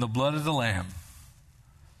in the blood of the Lamb."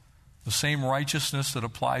 The same righteousness that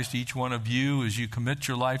applies to each one of you as you commit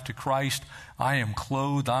your life to Christ. I am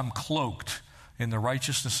clothed, I'm cloaked in the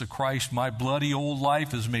righteousness of Christ. My bloody old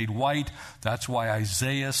life is made white. That's why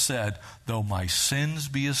Isaiah said, "Though my sins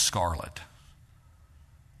be as scarlet,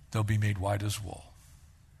 they'll be made white as wool."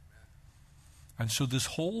 And so this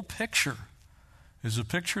whole picture is a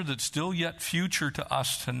picture that's still yet future to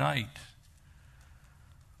us tonight.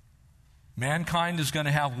 Mankind is going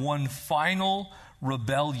to have one final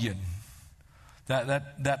rebellion.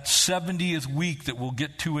 That 70th week that we'll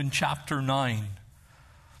get to in chapter 9.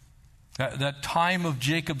 That time of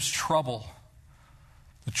Jacob's trouble.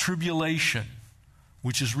 The tribulation,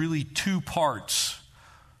 which is really two parts.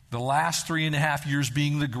 The last 3.5 years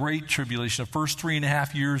being the great tribulation. The first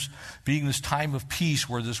 3.5 years being this time of peace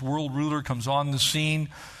where this world ruler comes on the scene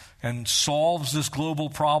and solves this global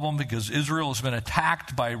problem, because Israel has been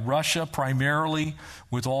attacked by Russia primarily,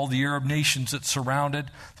 with all the Arab nations that surround it.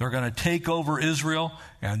 They're going to take over Israel,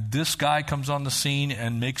 and this guy comes on the scene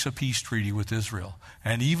and makes a peace treaty with Israel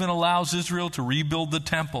and even allows Israel to rebuild the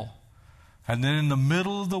temple. And then in the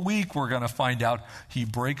middle of the week, we're going to find out he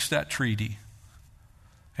breaks that treaty.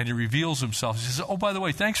 And he reveals himself. He says, "Oh, by the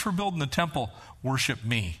way, thanks for building the temple. Worship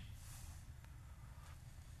me."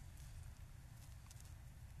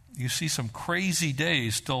 You see, some crazy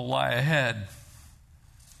days still lie ahead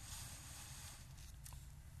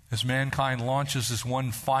as mankind launches this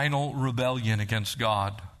one final rebellion against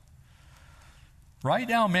God. Right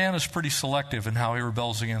now, man is pretty selective in how he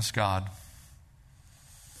rebels against God.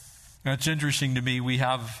 And it's interesting to me, we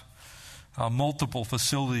have multiple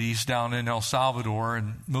facilities down in El Salvador,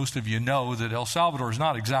 and most of you know that El Salvador is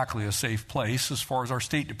not exactly a safe place as far as our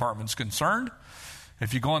State Department's concerned.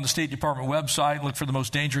 If you go on the State Department website and look for the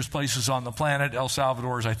most dangerous places on the planet, El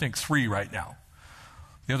Salvador is, I think, 3 right now.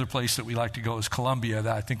 The other place that we like to go is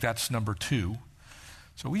Colombia. I think that's number 2.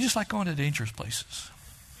 So we just like going to dangerous places.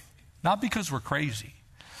 Not because we're crazy,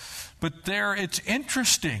 but it's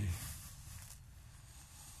interesting.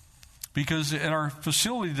 Because at our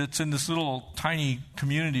facility that's in this little tiny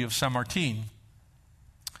community of San Martin,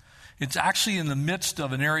 it's actually in the midst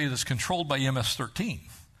of an area that's controlled by MS-13,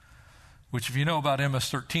 which, if you know about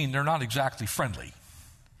MS-13, they're not exactly friendly.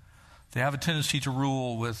 They have a tendency to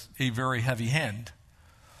rule with a very heavy hand.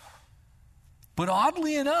 But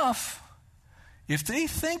oddly enough, if they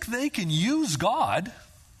think they can use God,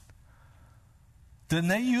 then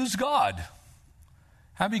they use God.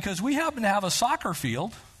 And because we happen to have a soccer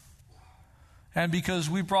field, and because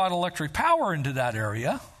we brought electric power into that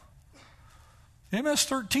area,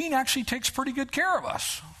 MS-13 actually takes pretty good care of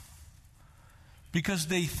us. Because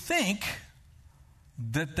they think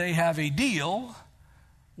that they have a deal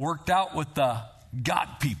worked out with the God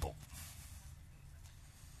people.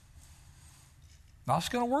 Now, it's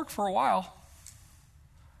going to work for a while.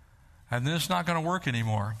 And then it's not going to work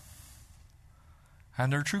anymore.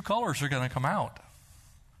 And their true colors are going to come out.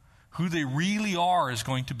 Who they really are is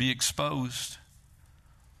going to be exposed.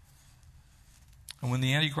 And when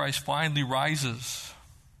the Antichrist finally rises,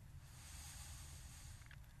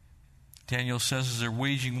 Daniel says, as they're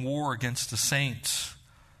waging war against the saints,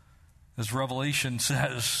 as Revelation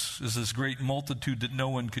says, as this great multitude that no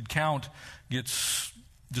one could count gets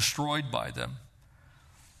destroyed by them.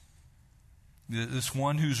 This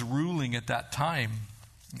one who's ruling at that time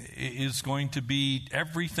is going to be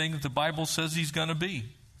everything that the Bible says he's going to be.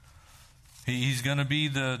 He's going to be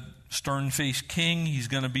the stern-faced king. He's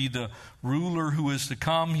going to be the ruler who is to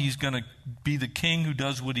come. He's going to be the king who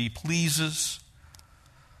does what he pleases.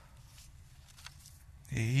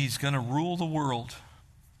 He's going to rule the world.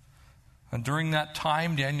 And during that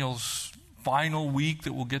time, Daniel's final week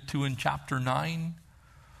that we'll get to in chapter 9,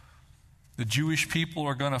 the Jewish people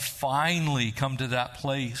are going to finally come to that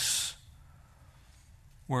place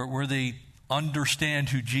where they understand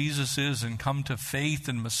who Jesus is and come to faith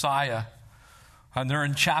in Messiah. And they're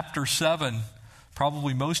in chapter 7.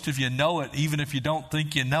 Probably most of you know it, even if you don't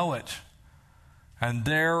think you know it. And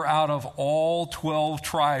there, out of all 12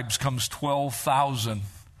 tribes, comes 12,000.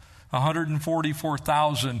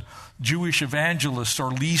 144,000 Jewish evangelists are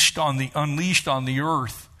unleashed on the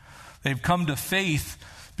earth. They've come to faith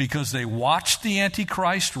because they watched the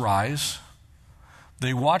Antichrist rise.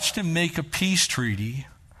 They watched him make a peace treaty.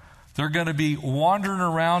 They're going to be wandering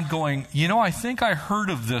around going, I think I heard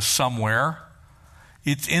of this somewhere.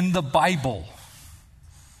 It's in the Bible.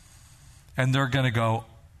 And they're going to go,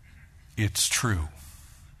 it's true.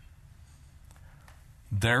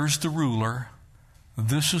 There's the ruler.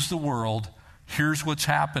 This is the world. Here's what's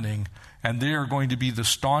happening. And they are going to be the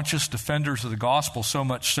staunchest defenders of the gospel, so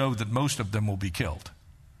much so that most of them will be killed,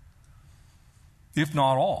 if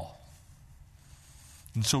not all.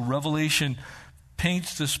 And so Revelation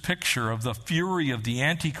paints this picture of the fury of the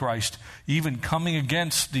Antichrist even coming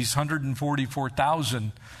against these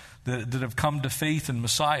 144,000 that have come to faith in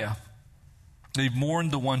Messiah. They've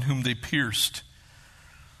mourned the one whom they pierced.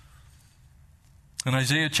 In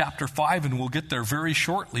Isaiah chapter 5, and we'll get there very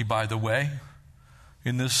shortly, by the way,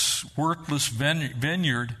 in this worthless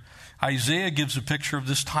vineyard, Isaiah gives a picture of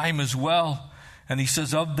this time as well. And he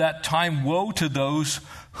says, of that time, woe to those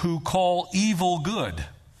who call evil good.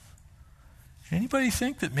 Anybody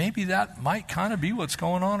think that maybe that might kind of be what's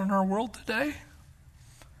going on in our world today?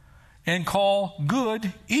 And call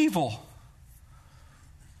good evil.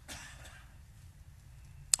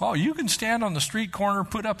 Oh, you can stand on the street corner,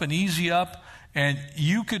 put up an easy up, and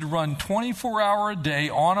you could run 24 hours a day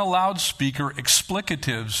on a loudspeaker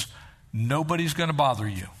explicatives. Nobody's going to bother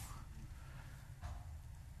you.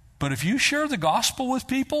 But if you share the gospel with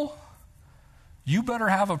people, you better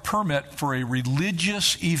have a permit for a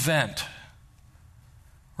religious event,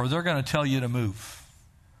 or they're going to tell you to move.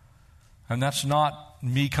 And that's not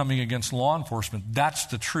me coming against law enforcement. That's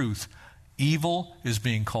the truth. Evil is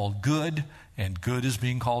being called good, and good is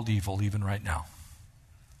being called evil, even right now.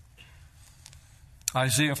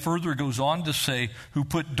 Isaiah further goes on to say, who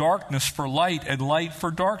put darkness for light and light for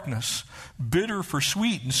darkness, bitter for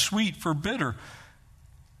sweet and sweet for bitter.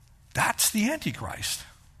 That's the Antichrist.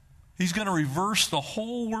 He's going to reverse the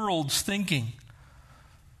whole world's thinking.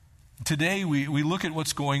 Today we look at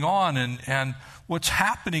what's going on and what's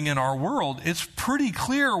happening in our world. It's pretty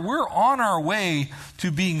clear we're on our way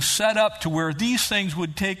to being set up to where these things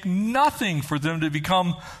would take nothing for them to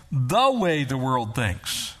become the way the world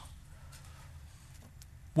thinks.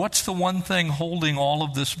 What's the one thing holding all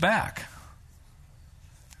of this back?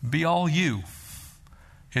 It'd be all you.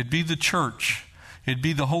 It'd be the church. It'd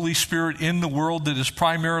be the Holy Spirit in the world that is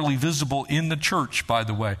primarily visible in the church, by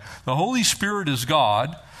the way. The Holy Spirit is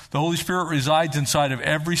God. The Holy Spirit resides inside of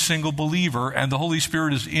every single believer, and the Holy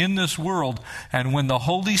Spirit is in this world. And when the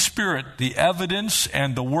Holy Spirit, the evidence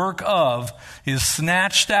and the work of, is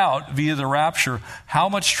snatched out via the rapture, how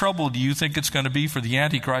much trouble do you think it's going to be for the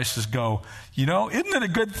Antichrist to go, isn't it a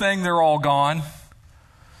good thing they're all gone?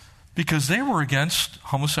 Because they were against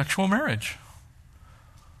homosexual marriage.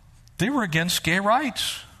 They were against gay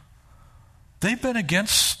rights. They've been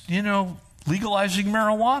against, legalizing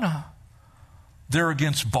marijuana. They're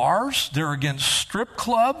against bars. They're against strip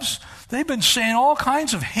clubs. They've been saying all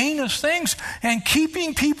kinds of heinous things and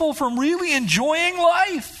keeping people from really enjoying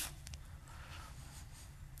life.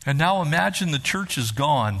 And now imagine the church is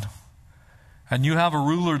gone, and you have a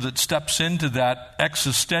ruler that steps into that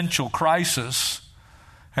existential crisis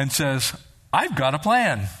and says, I've got a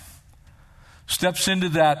plan. Steps into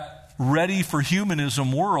that ready for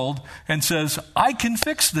humanism world and says, I can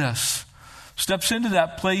fix this. Steps into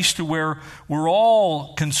that place to where we're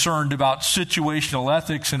all concerned about situational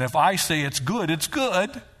ethics, and if I say it's good, it's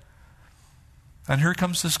good. And here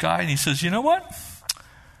comes this guy, and he says, you know what?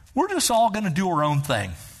 We're just all going to do our own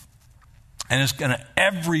thing. And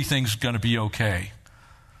everything's going to be okay.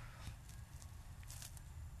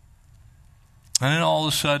 And then all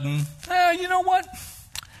of a sudden, you know what?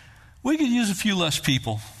 We could use a few less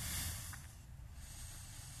people.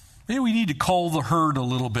 Maybe we need to cull the herd a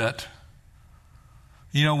little bit.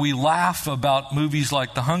 You know, we laugh about movies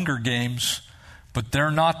like The Hunger Games, but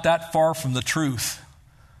they're not that far from the truth.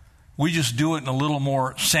 We just do it in a little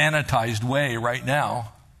more sanitized way right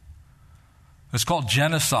now. It's called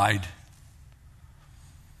genocide,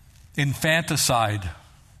 infanticide.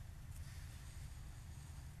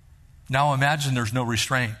 Now imagine there's no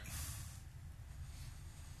restraint.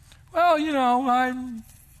 Well, you know, I'm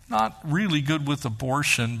not really good with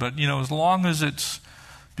abortion, but, you know, as long as it's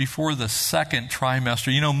before the second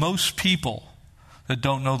trimester, you know, most people that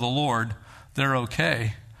don't know the Lord, they're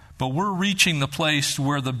okay. But we're reaching the place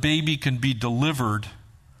where the baby can be delivered,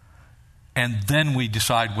 and then we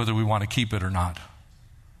decide whether we want to keep it or not.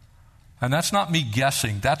 And that's not me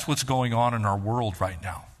guessing. That's what's going on in our world right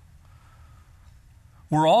now.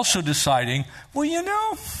 We're also deciding, well, you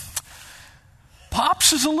know,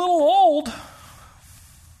 Pops is a little old.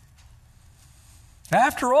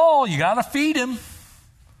 After all, you got to feed him.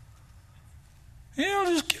 You know,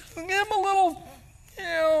 just give him a little, you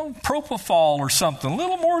know, propofol or something, a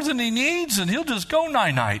little more than he needs, and he'll just go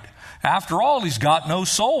night-night. After all, he's got no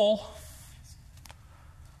soul.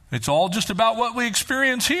 It's all just about what we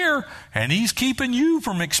experience here, and he's keeping you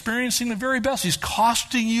from experiencing the very best. He's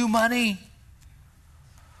costing you money.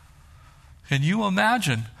 Can you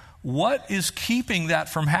imagine what is keeping that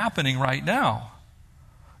from happening right now?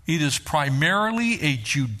 It is primarily a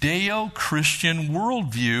Judeo-Christian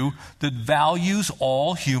worldview that values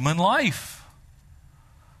all human life.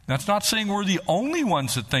 That's not saying we're the only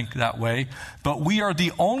ones that think that way, but we are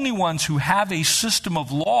the only ones who have a system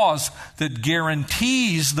of laws that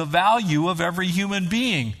guarantees the value of every human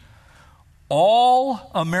being.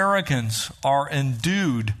 All Americans are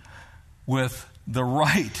endued with the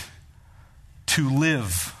right to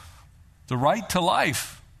live, the right to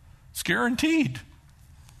life. It's guaranteed.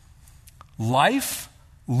 Life,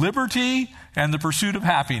 liberty, and the pursuit of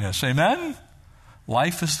happiness. Amen?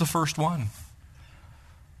 Life is the first one.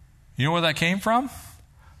 You know where that came from?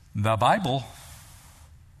 The Bible.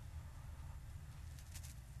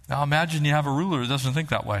 Now imagine you have a ruler who doesn't think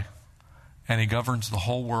that way, and he governs the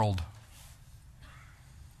whole world.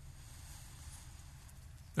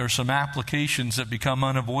 There are some applications that become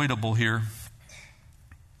unavoidable here,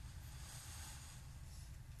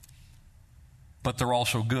 but they're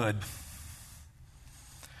also good.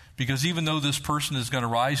 Because even though this person is going to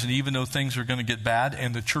rise, and even though things are going to get bad,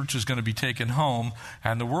 and the church is going to be taken home,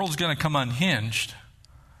 and the world's going to come unhinged,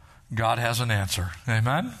 God has an answer.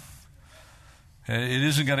 Amen? It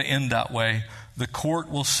isn't going to end that way. The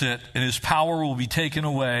court will sit, and his power will be taken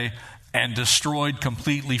away and destroyed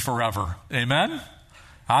completely forever. Amen?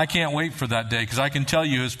 I can't wait for that day, because I can tell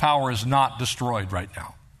you his power is not destroyed right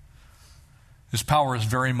now. His power is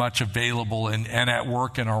very much available and at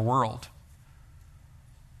work in our world.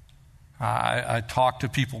 I talk to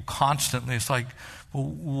people constantly. It's like, well,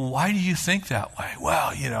 why do you think that way?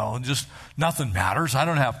 Well, you know, just nothing matters. I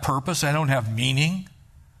don't have purpose. I don't have meaning.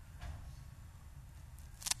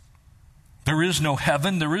 There is no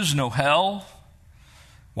heaven. There is no hell.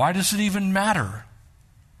 Why does it even matter?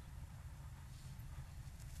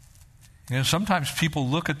 You know, sometimes people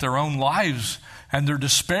look at their own lives and their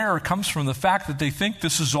despair comes from the fact that they think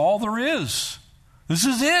this is all there is. This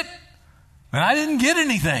is it. And I didn't get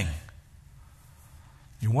anything.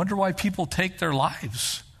 You wonder why people take their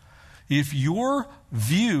lives. If your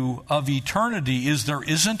view of eternity is there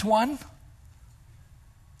isn't one,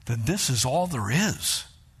 then this is all there is.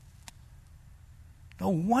 No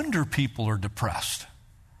wonder people are depressed.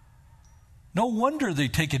 No wonder they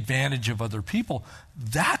take advantage of other people.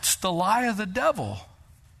 That's the lie of the devil.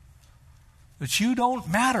 That you don't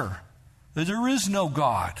matter. That there is no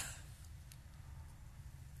God.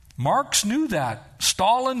 Marx knew that.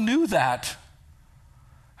 Stalin knew that.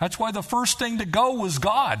 That's why the first thing to go was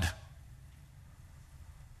God.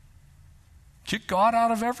 Kick God out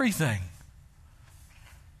of everything.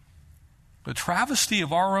 The travesty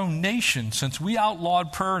of our own nation since we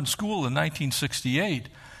outlawed prayer in school in 1968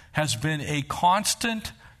 has been a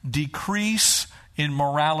constant decrease in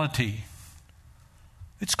morality.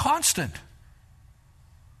 It's constant.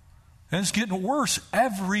 And it's getting worse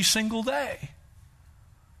every single day.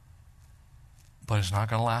 But it's not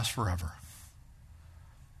going to last forever.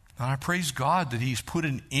 And I praise God that He's put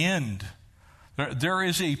an end. There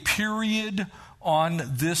is a period on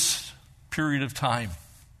this period of time.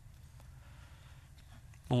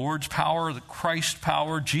 The Lord's power, the Christ's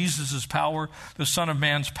power, Jesus' power, the Son of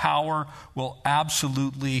Man's power will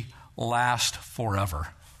absolutely last forever.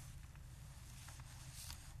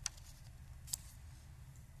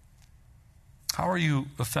 How are you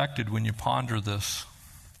affected when you ponder this?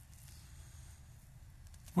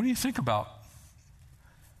 What do you think about?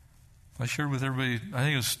 I shared with everybody, I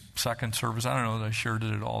think it was second service. I don't know that I shared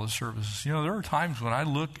it at all the services. You know, there are times when I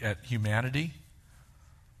look at humanity,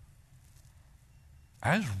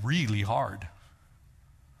 and it's really hard.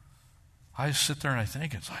 I just sit there and I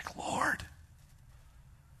think, it's like, Lord,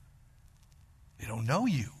 they don't know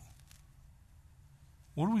you.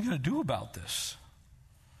 What are we going to do about this?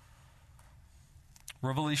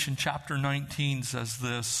 Revelation chapter 19 says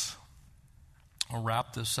this. I'll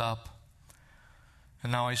wrap this up.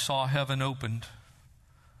 And now I saw heaven opened,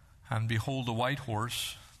 and behold, a white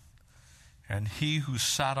horse, and he who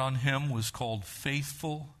sat on him was called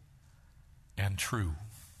Faithful and True.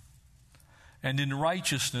 And in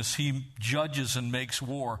righteousness he judges and makes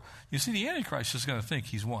war. You see, the Antichrist is going to think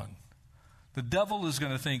he's won. The devil is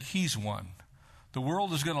going to think he's won. The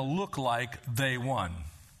world is going to look like they won.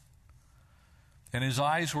 And his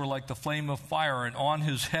eyes were like the flame of fire, and on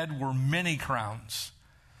his head were many crowns.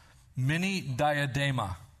 Many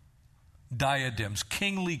diadems,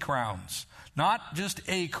 kingly crowns. Not just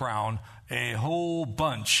a crown, a whole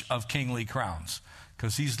bunch of kingly crowns.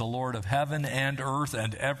 Because he's the Lord of heaven and earth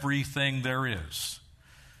and everything there is.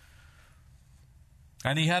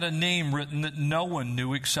 And he had a name written that no one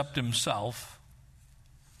knew except himself.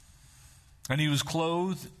 And he was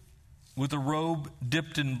clothed with a robe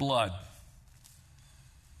dipped in blood.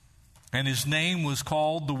 And his name was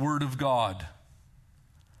called the Word of God.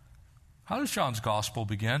 How does John's gospel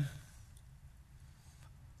begin?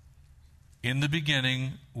 In the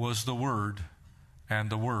beginning was the Word, and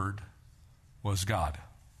the Word was God.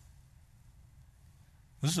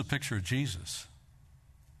 This is a picture of Jesus.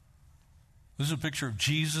 This is a picture of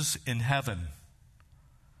Jesus in heaven.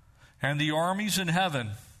 And the armies in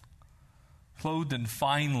heaven, clothed in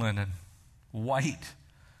fine linen, white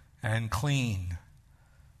and clean,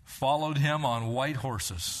 followed him on white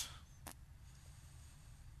horses.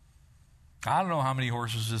 I don't know how many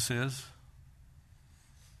horses this is.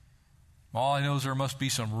 All I know is there must be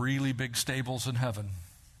some really big stables in heaven.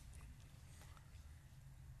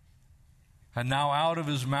 And now out of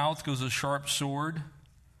his mouth goes a sharp sword,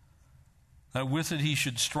 that with it he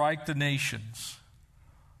should strike the nations.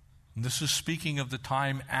 And this is speaking of the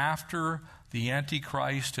time after the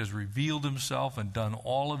Antichrist has revealed himself and done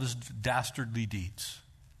all of his dastardly deeds.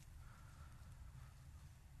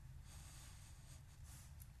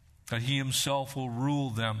 That he himself will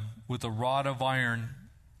rule them with a rod of iron.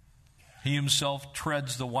 He himself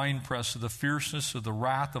treads the winepress of the fierceness of the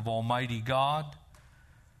wrath of Almighty God.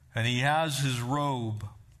 And he has his robe.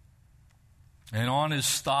 And on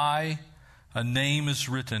his thigh a name is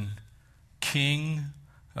written, King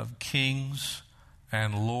of Kings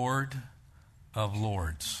and Lord of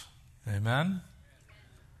Lords. Amen?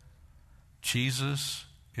 Jesus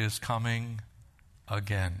is coming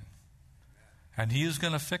again. And he is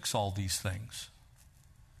going to fix all these things.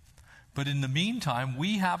 But in the meantime,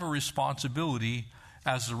 we have a responsibility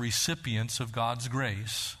as the recipients of God's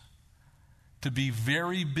grace to be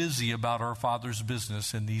very busy about our Father's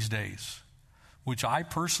business in these days, which I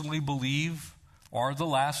personally believe are the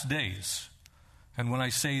last days. And when I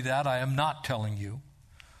say that, I am not telling you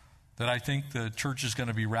that I think the church is going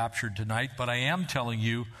to be raptured tonight, but I am telling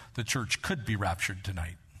you the church could be raptured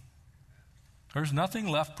tonight. There's nothing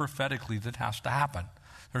left prophetically that has to happen.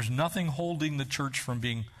 There's nothing holding the church from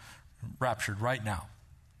being raptured right now.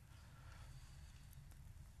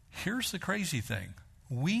 Here's the crazy thing.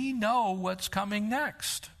 We know what's coming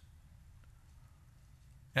next.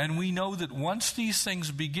 And we know that once these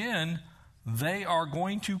things begin, they are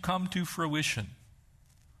going to come to fruition.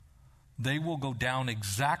 They will go down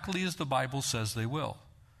exactly as the Bible says they will.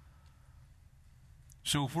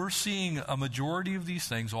 So if we're seeing a majority of these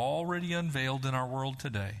things already unveiled in our world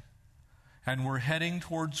today, and we're heading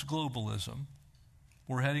towards globalism,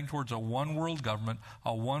 we're heading towards a one-world government,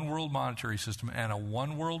 a one-world monetary system, and a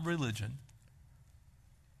one-world religion,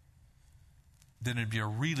 then it'd be a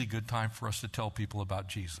really good time for us to tell people about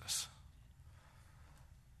Jesus.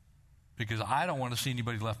 Because I don't want to see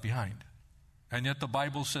anybody left behind. And yet the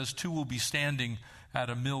Bible says 2 will be standing at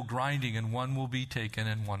a mill grinding, and 1 will be taken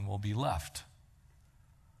and 1 will be left.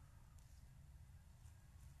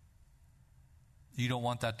 You don't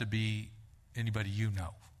want that to be anybody you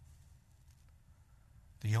know.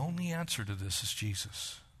 The only answer to this is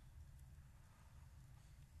Jesus.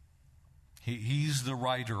 He's the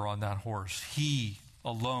rider on that horse. He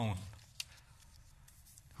alone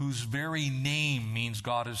whose very name means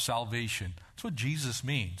God is salvation. That's what Jesus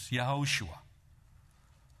means, Yehoshua.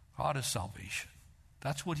 God is salvation.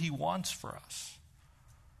 That's what he wants for us.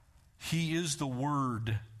 He is the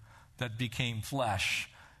Word that became flesh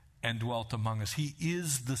and dwelt among us. He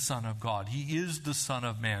is the Son of God. He is the Son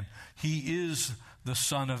of Man. He is the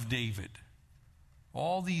Son of David.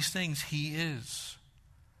 All these things he is.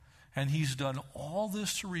 And he's done all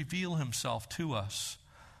this to reveal himself to us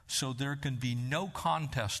so there can be no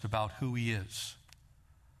contest about who he is.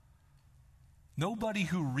 Nobody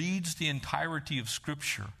who reads the entirety of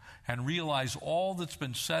Scripture and realize all that's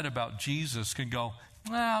been said about Jesus can go,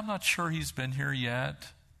 I'm not sure he's been here yet.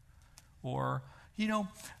 Or,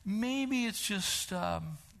 maybe it's just,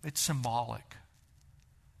 it's symbolic.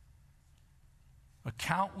 But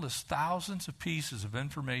countless thousands of pieces of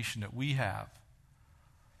information that we have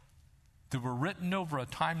that were written over a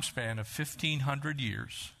time span of 1,500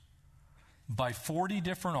 years by 40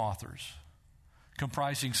 different authors,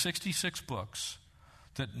 comprising 66 books,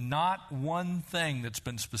 that not one thing that's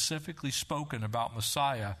been specifically spoken about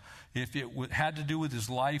Messiah, if it had to do with his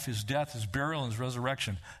life, his death, his burial, and his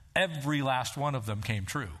resurrection, every last one of them came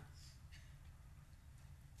true.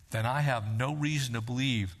 Then I have no reason to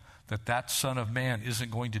believe that Son of Man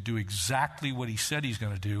isn't going to do exactly what he said he's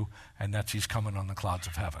going to do, and that's he's coming on the clouds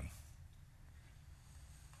of heaven.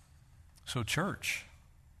 So church,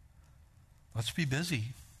 let's be busy.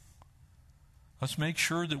 Let's make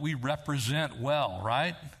sure that we represent well,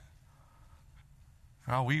 right?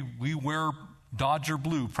 We wear Dodger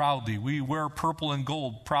blue proudly. We wear purple and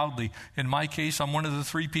gold proudly. In my case, I'm one of the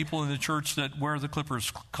 3 people in the church that wear the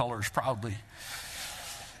Clippers colors proudly.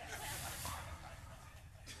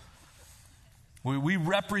 We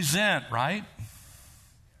represent, right?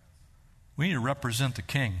 We need to represent the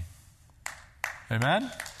King. Amen?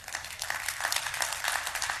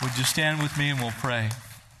 Would you stand with me and we'll pray?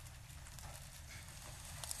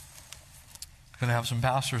 Going to have some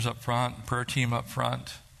pastors up front, prayer team up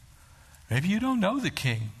front. Maybe you don't know the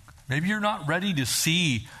King. Maybe you're not ready to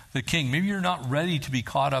see the King. Maybe you're not ready to be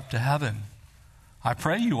caught up to heaven. I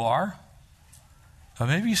pray you are. But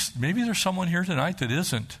maybe there's someone here tonight that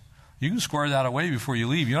isn't. You can square that away before you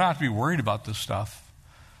leave. You don't have to be worried about this stuff.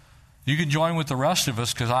 You can join with the rest of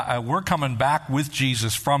us because we're coming back with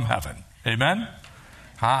Jesus from heaven. Amen?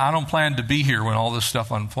 I don't plan to be here when all this stuff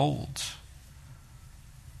unfolds.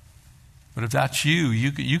 But if that's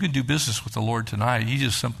you can do business with the Lord tonight. He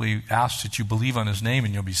just simply asks that you believe on his name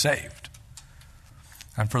and you'll be saved.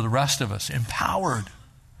 And for the rest of us, empowered.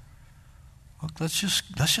 Look, let's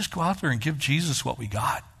just go out there and give Jesus what we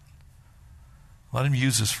got. Let him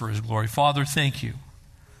use us for his glory. Father, thank you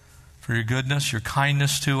for your goodness, your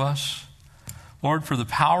kindness to us. Lord, for the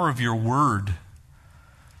power of your word.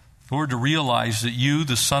 Lord, to realize that you,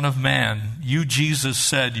 the Son of Man, you, Jesus,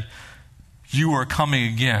 said you are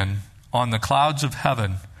coming again on the clouds of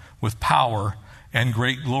heaven with power and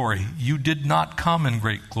great glory. You did not come in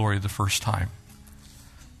great glory the first time.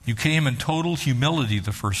 You came in total humility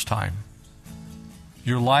the first time.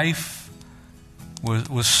 Your life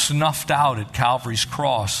was snuffed out at Calvary's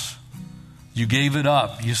cross. You gave it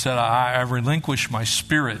up. You said, I relinquish my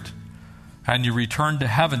spirit. And you returned to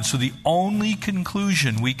heaven. So the only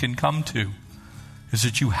conclusion we can come to is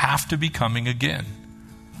that you have to be coming again.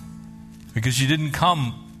 Because you didn't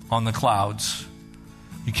come on the clouds.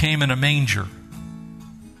 You came in a manger.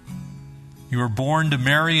 You were born to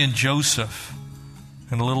Mary and Joseph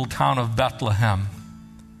in a little town of Bethlehem.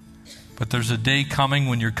 But there's a day coming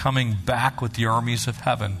when you're coming back with the armies of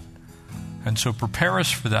heaven. And so prepare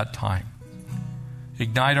us for that time.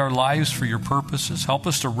 Ignite our lives for your purposes. Help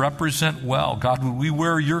us to represent well. God, would we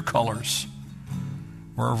wear your colors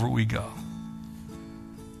wherever we go?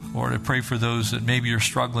 Lord, I pray for those that maybe are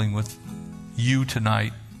struggling with you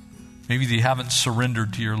tonight. Maybe they haven't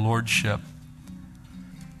surrendered to your lordship.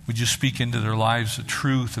 Would you speak into their lives the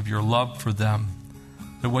truth of your love for them?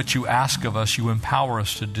 That what you ask of us, you empower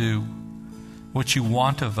us to do. What you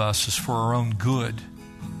want of us is for our own good.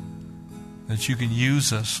 That you can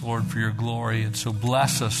use us, Lord, for your glory. And so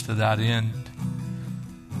bless us to that end.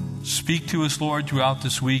 Speak to us, Lord, throughout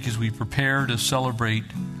this week as we prepare to celebrate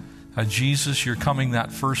Jesus, you're coming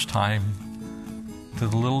that first time to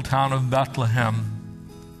the little town of Bethlehem.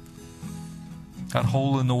 That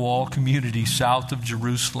hole-in-the-wall community south of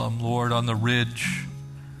Jerusalem, Lord, on the ridge,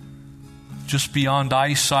 just beyond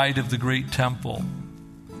eyesight of the great temple.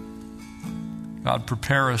 God,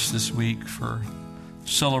 prepare us this week for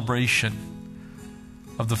celebration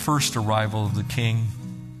of the first arrival of the King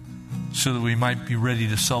so that we might be ready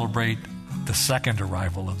to celebrate the second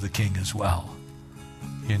arrival of the King as well.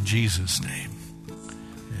 In Jesus' name,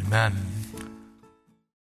 amen.